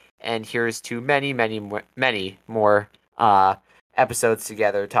together. And here's to many, many, many more episodes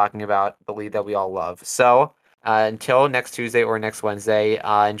together talking about the league that we all love. So until next Tuesday or next Wednesday,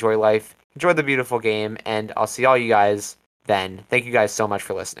 enjoy life, enjoy the beautiful game, and I'll see all you guys then. Thank you guys so much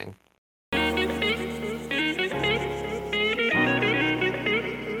for listening.